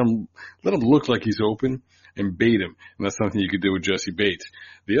 Let him look like he's open and bait him, and that's something you could do with Jesse Bates.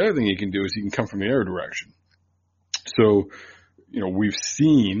 The other thing you can do is you can come from the other direction. So, we've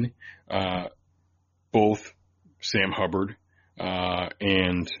seen both Sam Hubbard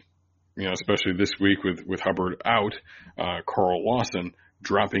and especially this week with Hubbard out, Carl Lawson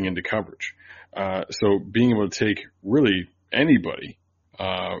dropping into coverage. So being able to take really anybody,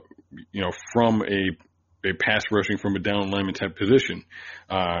 from a pass rushing from a down lineman type position,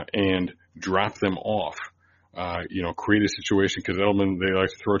 and drop them off, create a situation, because Edelman, they like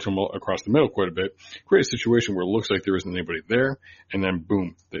to throw it to him across the middle quite a bit, create a situation where it looks like there isn't anybody there, and then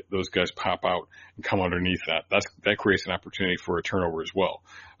boom, those guys pop out and come underneath that. That creates an opportunity for a turnover as well.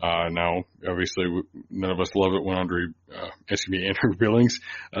 Now, obviously, none of us love it when Andrew Billings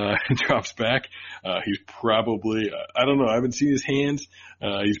drops back. He's probably, I don't know, I haven't seen his hands.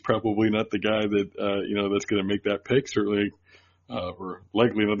 He's probably not the guy that, that's going to make that pick, certainly. Or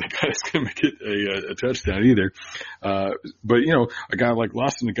likely not the guy that's going to make it a touchdown either. But, a guy like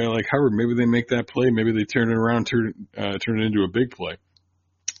Lawson, a guy like Hubbard, maybe they make that play. Maybe they turn it around, turn it into a big play.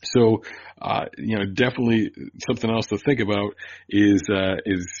 So, definitely something else to think about is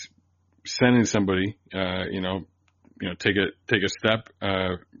sending somebody, take a step,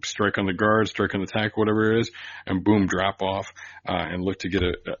 strike on the guard, strike on the tackle, whatever it is, and boom, drop off, and look to get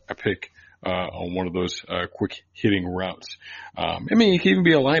a pick. On one of those quick hitting routes. You can even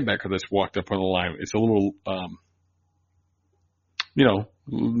be a linebacker that's walked up on the line. It's a little,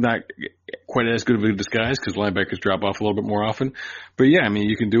 not quite as good of a disguise because linebackers drop off a little bit more often. But yeah,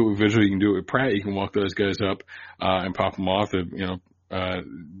 you can do it with Visual, you can do it with Pratt, you can walk those guys up and pop them off. Definitely,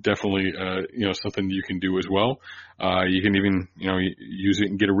 something you can do as well. You can even, use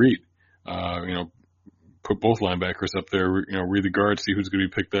it and get a read. Put both linebackers up there, read the guard, see who's going to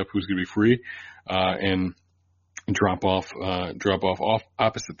be picked up, who's going to be free, and drop off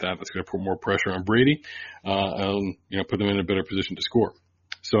opposite that. That's going to put more pressure on Brady, and, put them in a better position to score.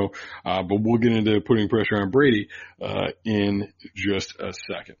 So, but we'll get into putting pressure on Brady, in just a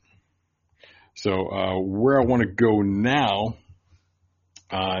second. So, where I want to go now,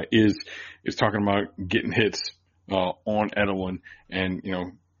 is talking about getting hits, on Edelman and,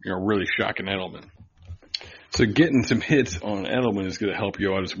 really shocking Edelman. So getting some hits on Edelman is going to help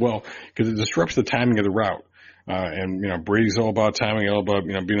you out as well because it disrupts the timing of the route. And, Brady's all about timing, all about,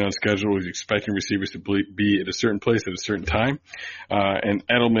 being on schedule. He's expecting receivers to be at a certain place at a certain time. And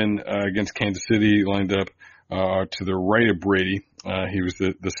Edelman, against Kansas City lined up, to the right of Brady. He was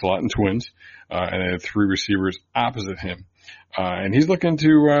the slot and twins, and they had three receivers opposite him. And he's looking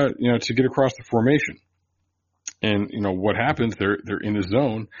to get across the formation. And, what happens, they're in the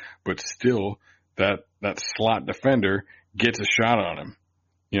zone, but still that slot defender gets a shot on him.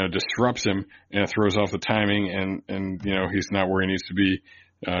 Disrupts him and throws off the timing and he's not where he needs to be,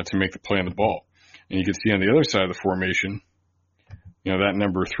 to make the play on the ball. And you can see on the other side of the formation, that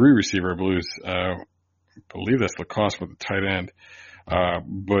number 3 receiver, I believe that's Lacoste with the tight end.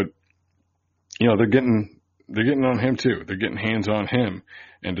 But they're getting on him too. They're getting hands on him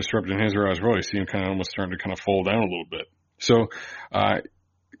and disrupting his route as well. You see him kind of almost starting to kind of fall down a little bit. So,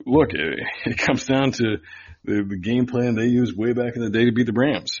 look, it comes down to the game plan they used way back in the day to beat the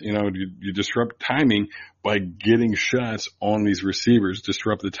Rams. You disrupt timing by getting shots on these receivers,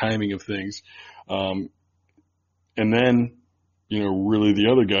 disrupt the timing of things. And then, really the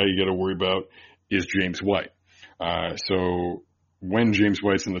other guy you got to worry about is James White. So when James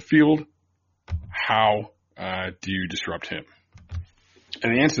White's in the field, how do you disrupt him?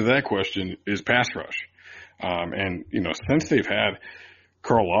 And the answer to that question is pass rush. And since they've had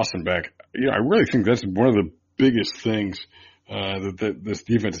Carl Lawson back, I really think that's one of the biggest things that this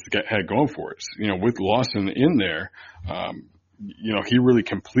defense has had going for us. With Lawson in there, he really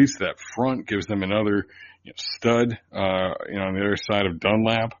completes that front, gives them another stud, on the other side of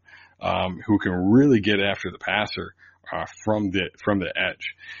Dunlap, who can really get after the passer from the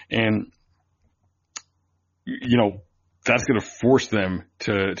edge. And that's going to force them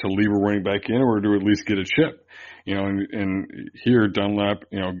to leave a running back in or to at least get a chip. And here Dunlap,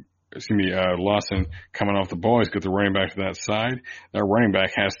 Lawson coming off the ball, he's got the running back to that side. That running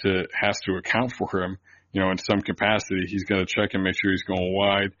back has to account for him, in some capacity. He's got to check and make sure he's going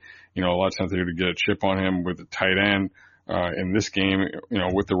wide. A lot of times they're going to get a chip on him with the tight end, in this game,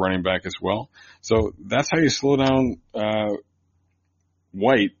 with the running back as well. So that's how you slow down,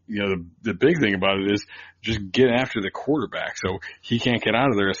 White. The big thing about it is just get after the quarterback so he can't get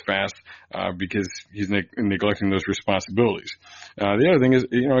out of there as fast, because he's neglecting those responsibilities. The other thing is,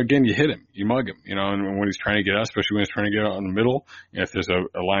 again, you hit him, you mug him, and when he's trying to get out, especially when he's trying to get out in the middle, if there's a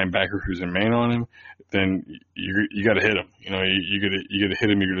linebacker who's in man on him, then you got to hit him. You got to hit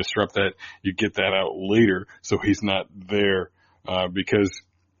him. You got to disrupt that. You get that out later so he's not there, because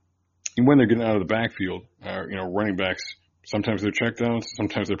when they're getting out of the backfield, running backs, sometimes they're checkdowns,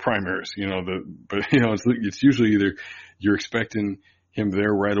 sometimes they're primaries, but it's usually either you're expecting him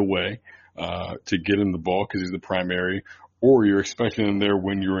there right away, to get him the ball because he's the primary, or you're expecting him there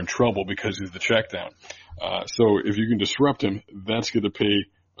when you're in trouble because he's the checkdown. So if you can disrupt him, that's going to pay,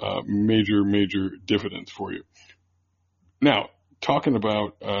 major dividends for you. Now, talking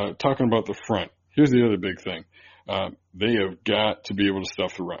about the front, here's the other big thing. They have got to be able to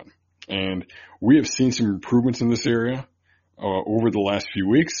stuff the run. And we have seen some improvements in this area over the last few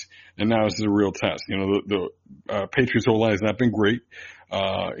weeks, and now this is a real test. The Patriots O-line has not been great.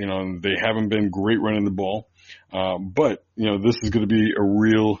 They haven't been great running the ball. But this is going to be a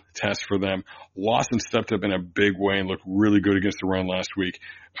real test for them. Lawson stepped up in a big way and looked really good against the run last week,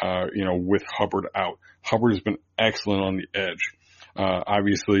 with Hubbard out. Hubbard has been excellent on the edge.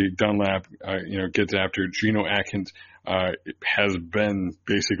 Obviously Dunlap, gets after Geno Atkins, has been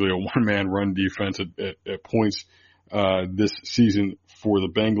basically a one-man run defense at points, this season for the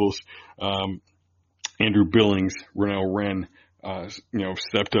Bengals. Andrew Billings, Renell Wren,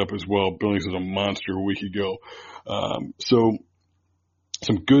 stepped up as well. Billings was a monster a week ago. So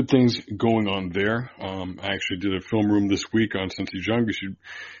some good things going on there. I actually did a film room this week on Since He's Young. You should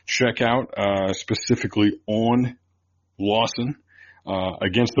check out, specifically on Lawson,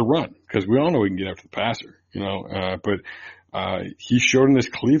 against the run, because we all know he can get after the passer, but he showed in this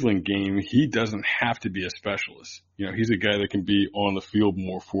Cleveland game he doesn't have to be a specialist. He's a guy that can be on the field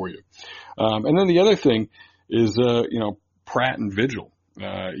more for you. And then the other thing is, Pratt and Vigil.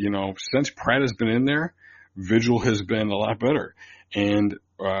 Since Pratt has been in there, Vigil has been a lot better. And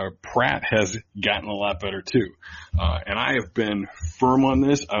Pratt has gotten a lot better too. And I have been firm on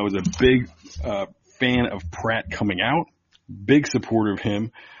this. I was a big fan of Pratt coming out, big supporter of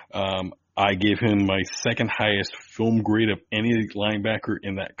him. I gave him my second highest film grade of any linebacker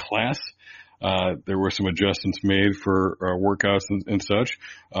in that class. There were some adjustments made for workouts and such,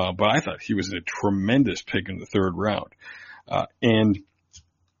 but I thought he was a tremendous pick in the third round. And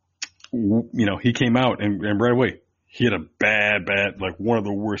he came out and right away he had a bad, like one of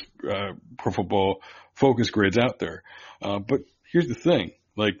the worst Pro Football Focus grades out there. But here's the thing,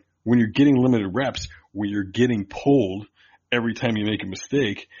 like when you're getting limited reps, when you're getting pulled every time you make a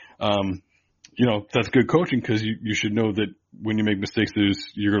mistake, that's good coaching because you should know that when you make mistakes,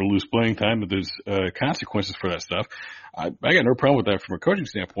 you're going to lose playing time, that there's consequences for that stuff. I got no problem with that from a coaching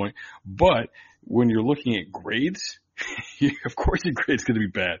standpoint. But when you're looking at grades, of course your grade's going to be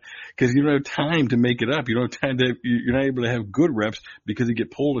bad because you don't have time to make it up. You don't have time you're not able to have good reps because you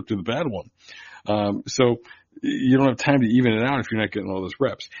get pulled after the bad one. So you don't have time to even it out if you're not getting all those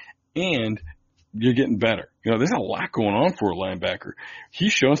reps. And you're getting better. There's a lot going on for a linebacker.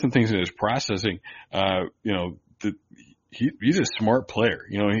 He's shown some things in his processing. He's a smart player.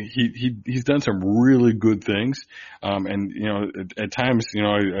 He's done some really good things. At times,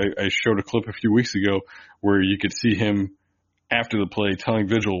 I showed a clip a few weeks ago where you could see him after the play telling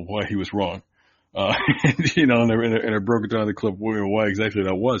Vigil why he was wrong. And I broke it down in the clip why exactly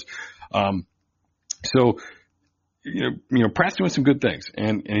that was. Pratt's doing some good things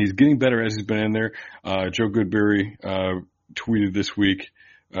and he's getting better as he's been in there. Joe Goodberry, tweeted this week,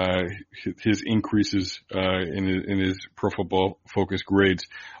 his increases, in his Pro Football Focus grades,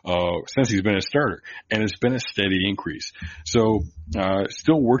 since he's been a starter, and it's been a steady increase. So,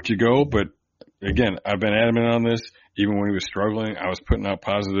 still work to go, but again, I've been adamant on this. Even when he was struggling, I was putting out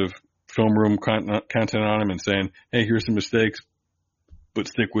positive film room content on him and saying, hey, here's some mistakes, but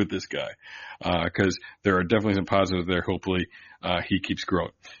stick with this guy, because there are definitely some positives there. Hopefully, he keeps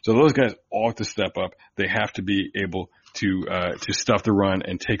growing. So those guys all have to step up. They have to be able to stuff the run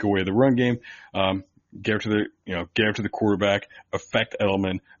and take away the run game. Get after the quarterback, affect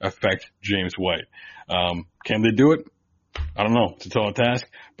Edelman, affect James White. Can they do it? I don't know. It's a tall task,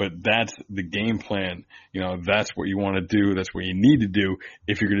 but that's the game plan. That's what you want to do. That's what you need to do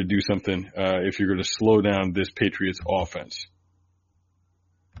if you're going to do something, if you're going to slow down this Patriots offense.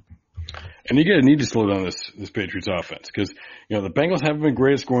 And you're going to need to slow down this Patriots offense because, the Bengals haven't been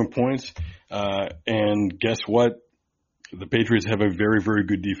great at scoring points. And guess what? The Patriots have a very, very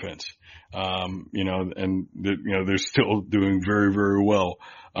good defense. They're still doing very, very well.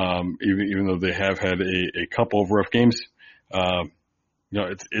 Even though they have had a couple of rough games,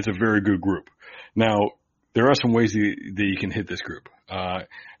 it's a very good group. Now, there are some ways that you can hit this group.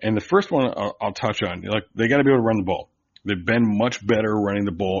 And the first one I'll touch on, they got to be able to run the ball. They've been much better running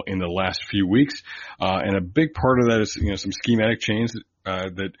the ball in the last few weeks. And a big part of that is, some schematic change,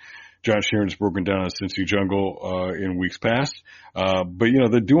 that John Sheeran has broken down in Cincy Jungle, in weeks past. But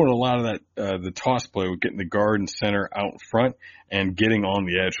they're doing a lot of that, the toss play with getting the guard and center out in front and getting on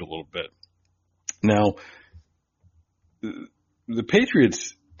the edge a little bit. Now, the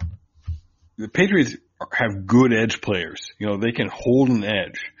Patriots have good edge players. They can hold an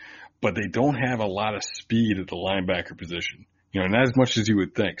edge, but they don't have a lot of speed at the linebacker position, not as much as you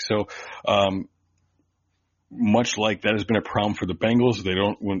would think. So, much like that has been a problem for the Bengals, if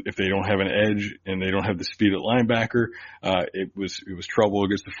they don't have an edge and they don't have the speed at linebacker, it was trouble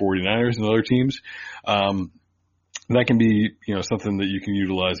against the 49ers and other teams. That can be, something that you can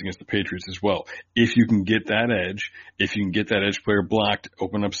utilize against the Patriots as well. If you can get that edge, if you can get that edge player blocked,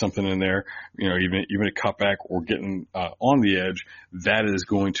 open up something in there, even a cutback or getting on the edge, that is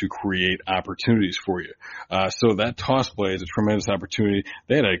going to create opportunities for you. So that toss play is a tremendous opportunity.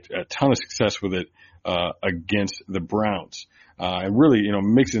 They had a ton of success with it against the Browns. And really,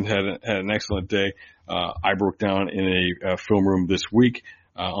 Mixon had an excellent day. I broke down in a film room this week.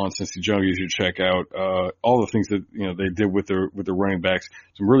 On Cincy Jungle, you should check out all the things that they did with the running backs.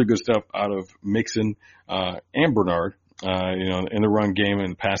 Some really good stuff out of Mixon and Bernard, in the run game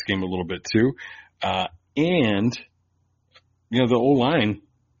and the pass game a little bit too. And the O-line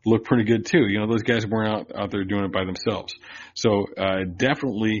looked pretty good too. Those guys weren't out there doing it by themselves. So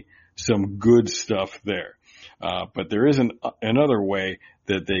definitely some good stuff there. But there is another way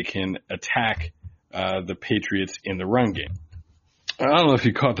that they can attack the Patriots in the run game. I don't know if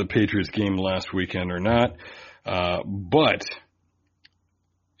you caught the Patriots game last weekend or not, but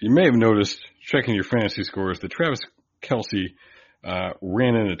you may have noticed, checking your fantasy scores, that Travis Kelce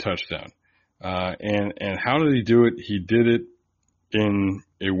ran in a touchdown. And how did he do it? He did it in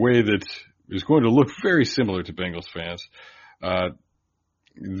a way that is going to look very similar to Bengals fans.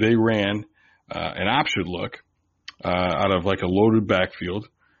 They ran an option look out of like a loaded backfield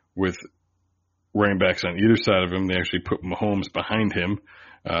with running backs on either side of him. They actually put Mahomes behind him.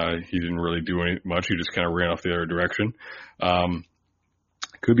 He didn't really do much. He just kind of ran off the other direction.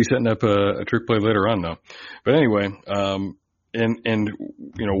 Could be setting up a trick play later on though. But anyway, what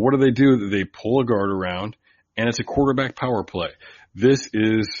do? They pull a guard around, and it's a quarterback power play. This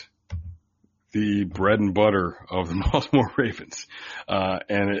is the bread and butter of the Baltimore Ravens.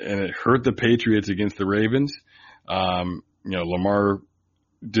 And it hurt the Patriots against the Ravens. Lamar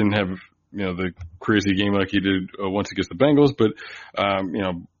didn't have, the crazy game like he did once against the Bengals,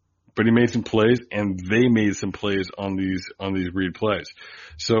 but he made some plays, and they made some plays on these read plays.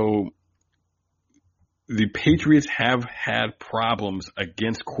 So the Patriots have had problems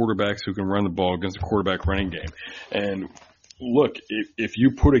against quarterbacks who can run the ball, against a quarterback running game. And look, if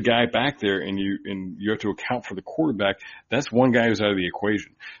you put a guy back there and you have to account for the quarterback, that's one guy who's out of the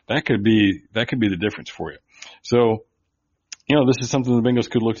equation. That could be the difference for you. So, this is something the Bengals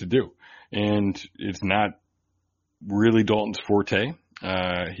could look to do. And it's not really Dalton's forte.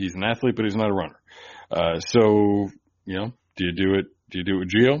 He's an athlete, but he's not a runner. So, do you do it? Do you do it with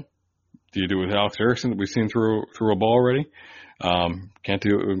Gio? Do you do it with Alex Erickson that we've seen through a ball already? Can't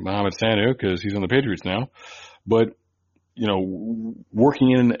do it with Mohamed Sanu because he's on the Patriots now. But,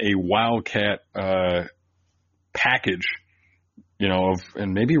 working in a Wildcat package,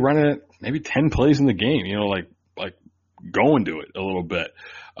 and maybe running it, maybe 10 plays in the game, like going to it a little bit.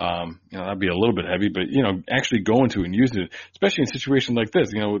 That'd be a little bit heavy, but, actually going to it and using it, especially in situations like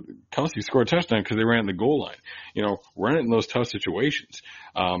this. Kelsey scored a touchdown because they ran the goal line. Run it in those tough situations.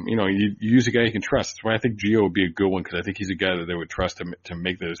 You use a guy you can trust. That's why I think Gio would be a good one, because I think he's a guy that they would trust to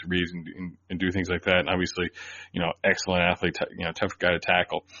make those reads and do things like that. And obviously, excellent athlete, tough guy to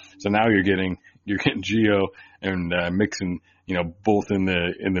tackle. So now you're getting Gio and Mixon, both in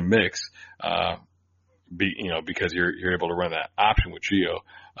the mix. Because you're able to run that option with Gio.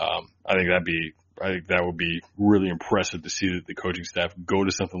 I think that would be really impressive to see that the coaching staff go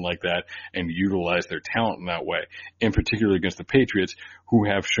to something like that and utilize their talent in that way, in particular against the Patriots, who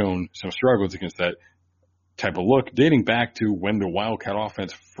have shown some struggles against that type of look, dating back to when the Wildcat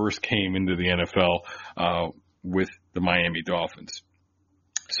offense first came into the NFL with the Miami Dolphins.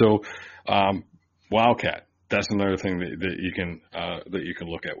 So, Wildcat, that's another thing that you can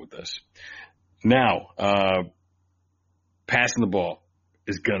look at with this. Now, passing the ball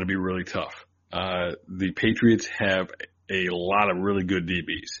is going to be really tough. The Patriots have a lot of really good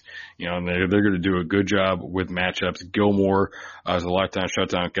DBs, and they're going to do a good job with matchups. Gilmore is a lockdown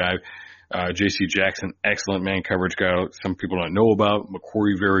shutdown guy. J.C. Jackson, excellent man coverage guy. Some people don't know about.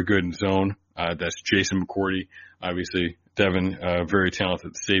 McCourty, very good in zone. That's Jason McCourty. Obviously, Devin, very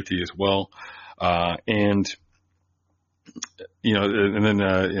talented safety as well. And then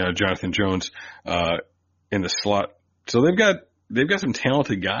Jonathan Jones in the slot. So they've got some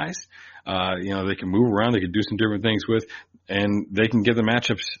talented guys. They can move around, they can do some different things with, and they can get the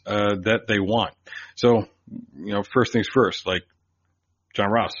matchups that they want. So, first things first, like John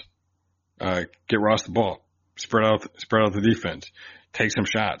Ross, get Ross the ball, spread out the defense, take some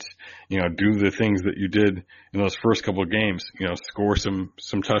shots, do the things that you did in those first couple of games, score some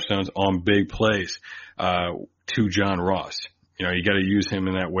touchdowns on big plays to John Ross. You got to use him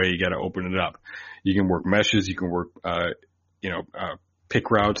in that way. You got to open it up. You can work meshes. You can work,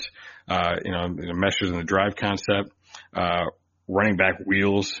 pick routes, meshes in the drive concept, running back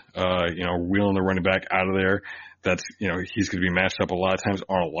wheels, wheeling the running back out of there. That's, he's going to be matched up a lot of times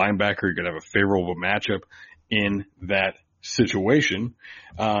on a linebacker. You're going to have a favorable matchup in that situation.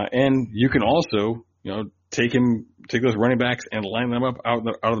 And you can also, take those running backs and line them up out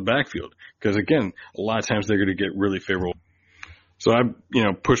of the backfield. Because again, a lot of times they're going to get really favorable. So I've,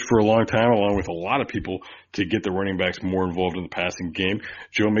 pushed for a long time, along with a lot of people, to get the running backs more involved in the passing game.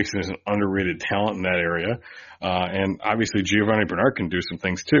 Joe Mixon is an underrated talent in that area. And obviously Giovanni Bernard can do some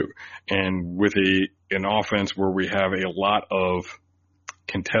things too. And with an offense where we have a lot of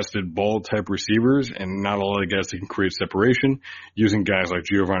contested ball type receivers and not a lot of guys that can create separation, using guys like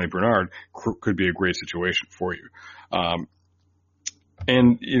Giovanni Bernard could be a great situation for you.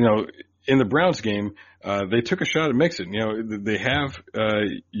 In the Browns game, they took a shot at Mixon. They have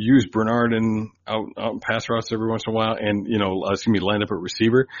used Bernard out in pass routes every once in a while, and lined up at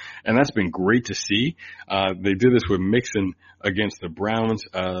receiver, and that's been great to see. They did this with Mixon against the Browns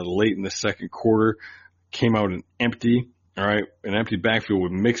late in the second quarter. Came out an empty backfield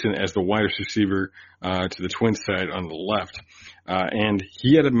with Mixon as the widest receiver to the Twins side on the left, and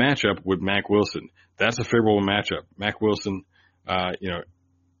he had a matchup with Mack Wilson. That's a favorable matchup. Mack Wilson,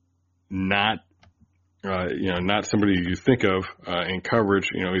 not somebody you think of in coverage.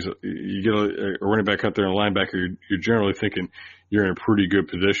 You get a running back out there and a linebacker, you're generally thinking you're in a pretty good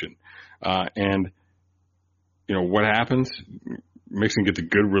position. And what happens? Mixon gets a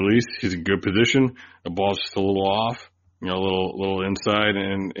good release. He's in good position. The ball's just a little off, a little inside,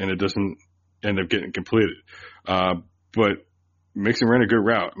 and it doesn't end up getting completed. But Mixon ran a good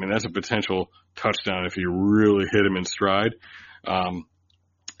route. I mean, that's a potential touchdown if you really hit him in stride.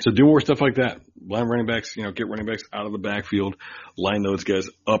 So do more stuff like that. Line running backs, get running backs out of the backfield, line those guys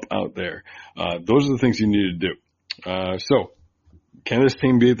up out there. Those are the things you need to do. So can this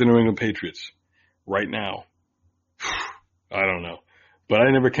team beat the New England Patriots right now? I don't know, but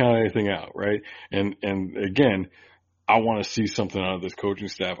I never count anything out, right? And again, I want to see something out of this coaching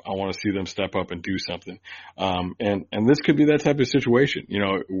staff. I want to see them step up and do something. And this could be that type of situation.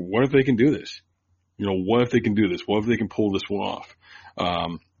 What if they can do this? What if they can do this? What if they can pull this one off?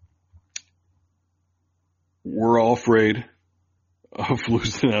 We're all afraid of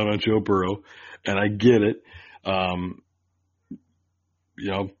losing out on Joe Burrow, and I get it.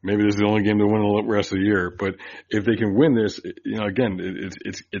 Maybe this is the only game to win the rest of the year, but if they can win this, again,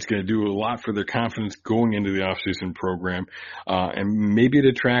 it's going to do a lot for their confidence going into the offseason program. And maybe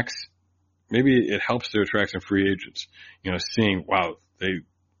it helps to attract some free agents, seeing, wow, they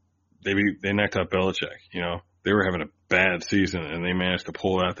knocked out Belichick, they were having a bad season and they managed to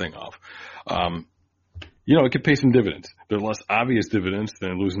pull that thing off. It could pay some dividends. They're less obvious dividends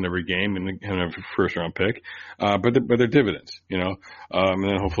than losing every game and having a first round pick. But they're dividends, and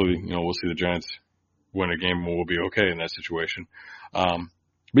then hopefully, we'll see the Giants win a game and we'll be okay in that situation. But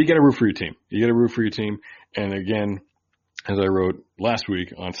you got to root for your team. You got to root for your team. And again, as I wrote last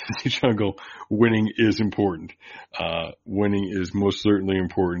week on Cincy Jungle, winning is important. Winning is most certainly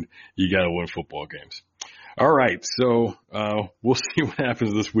important. You got to win football games. All right. So, we'll see what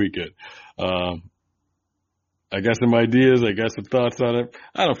happens this weekend. I got some ideas. I got some thoughts on it.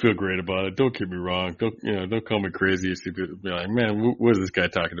 I don't feel great about it. Don't get me wrong. Don't call me crazy. You see people be like, man, what is this guy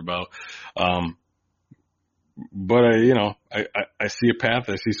talking about? But I see a path.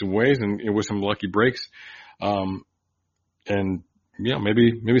 I see some ways, and with some lucky breaks, and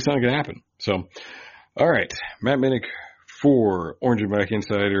maybe something can happen. So, all right, Matt Minich for Orange and Black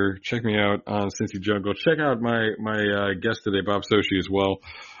Insider. Check me out on Cincy Jungle. Check out my guest today, Bob Socci, as well.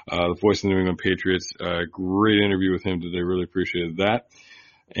 The voice of the New England Patriots. Great interview with him today. Really appreciated that.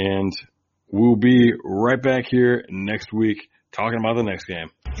 And we'll be right back here next week talking about the next game.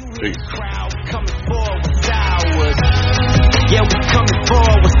 Peace. Yeah, we coming forward with ours. Yeah, we coming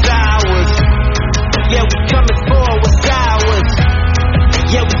forward with ours. Yeah, we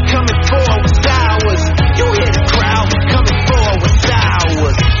coming forward with ours. You hear the crowd coming forward with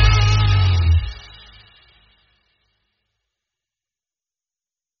ours.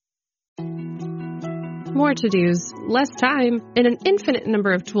 More to-dos, less time, and an infinite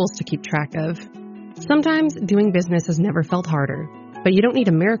number of tools to keep track of. Sometimes doing business has never felt harder, but you don't need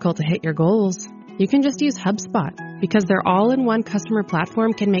a miracle to hit your goals. You can just use HubSpot, because their all-in-one customer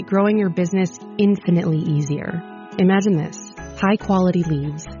platform can make growing your business infinitely easier. Imagine this: high-quality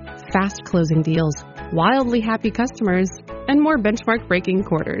leads, fast closing deals, wildly happy customers, and more benchmark-breaking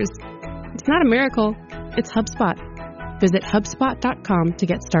quarters. It's not a miracle, it's HubSpot. Visit HubSpot.com to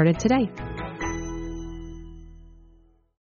get started today.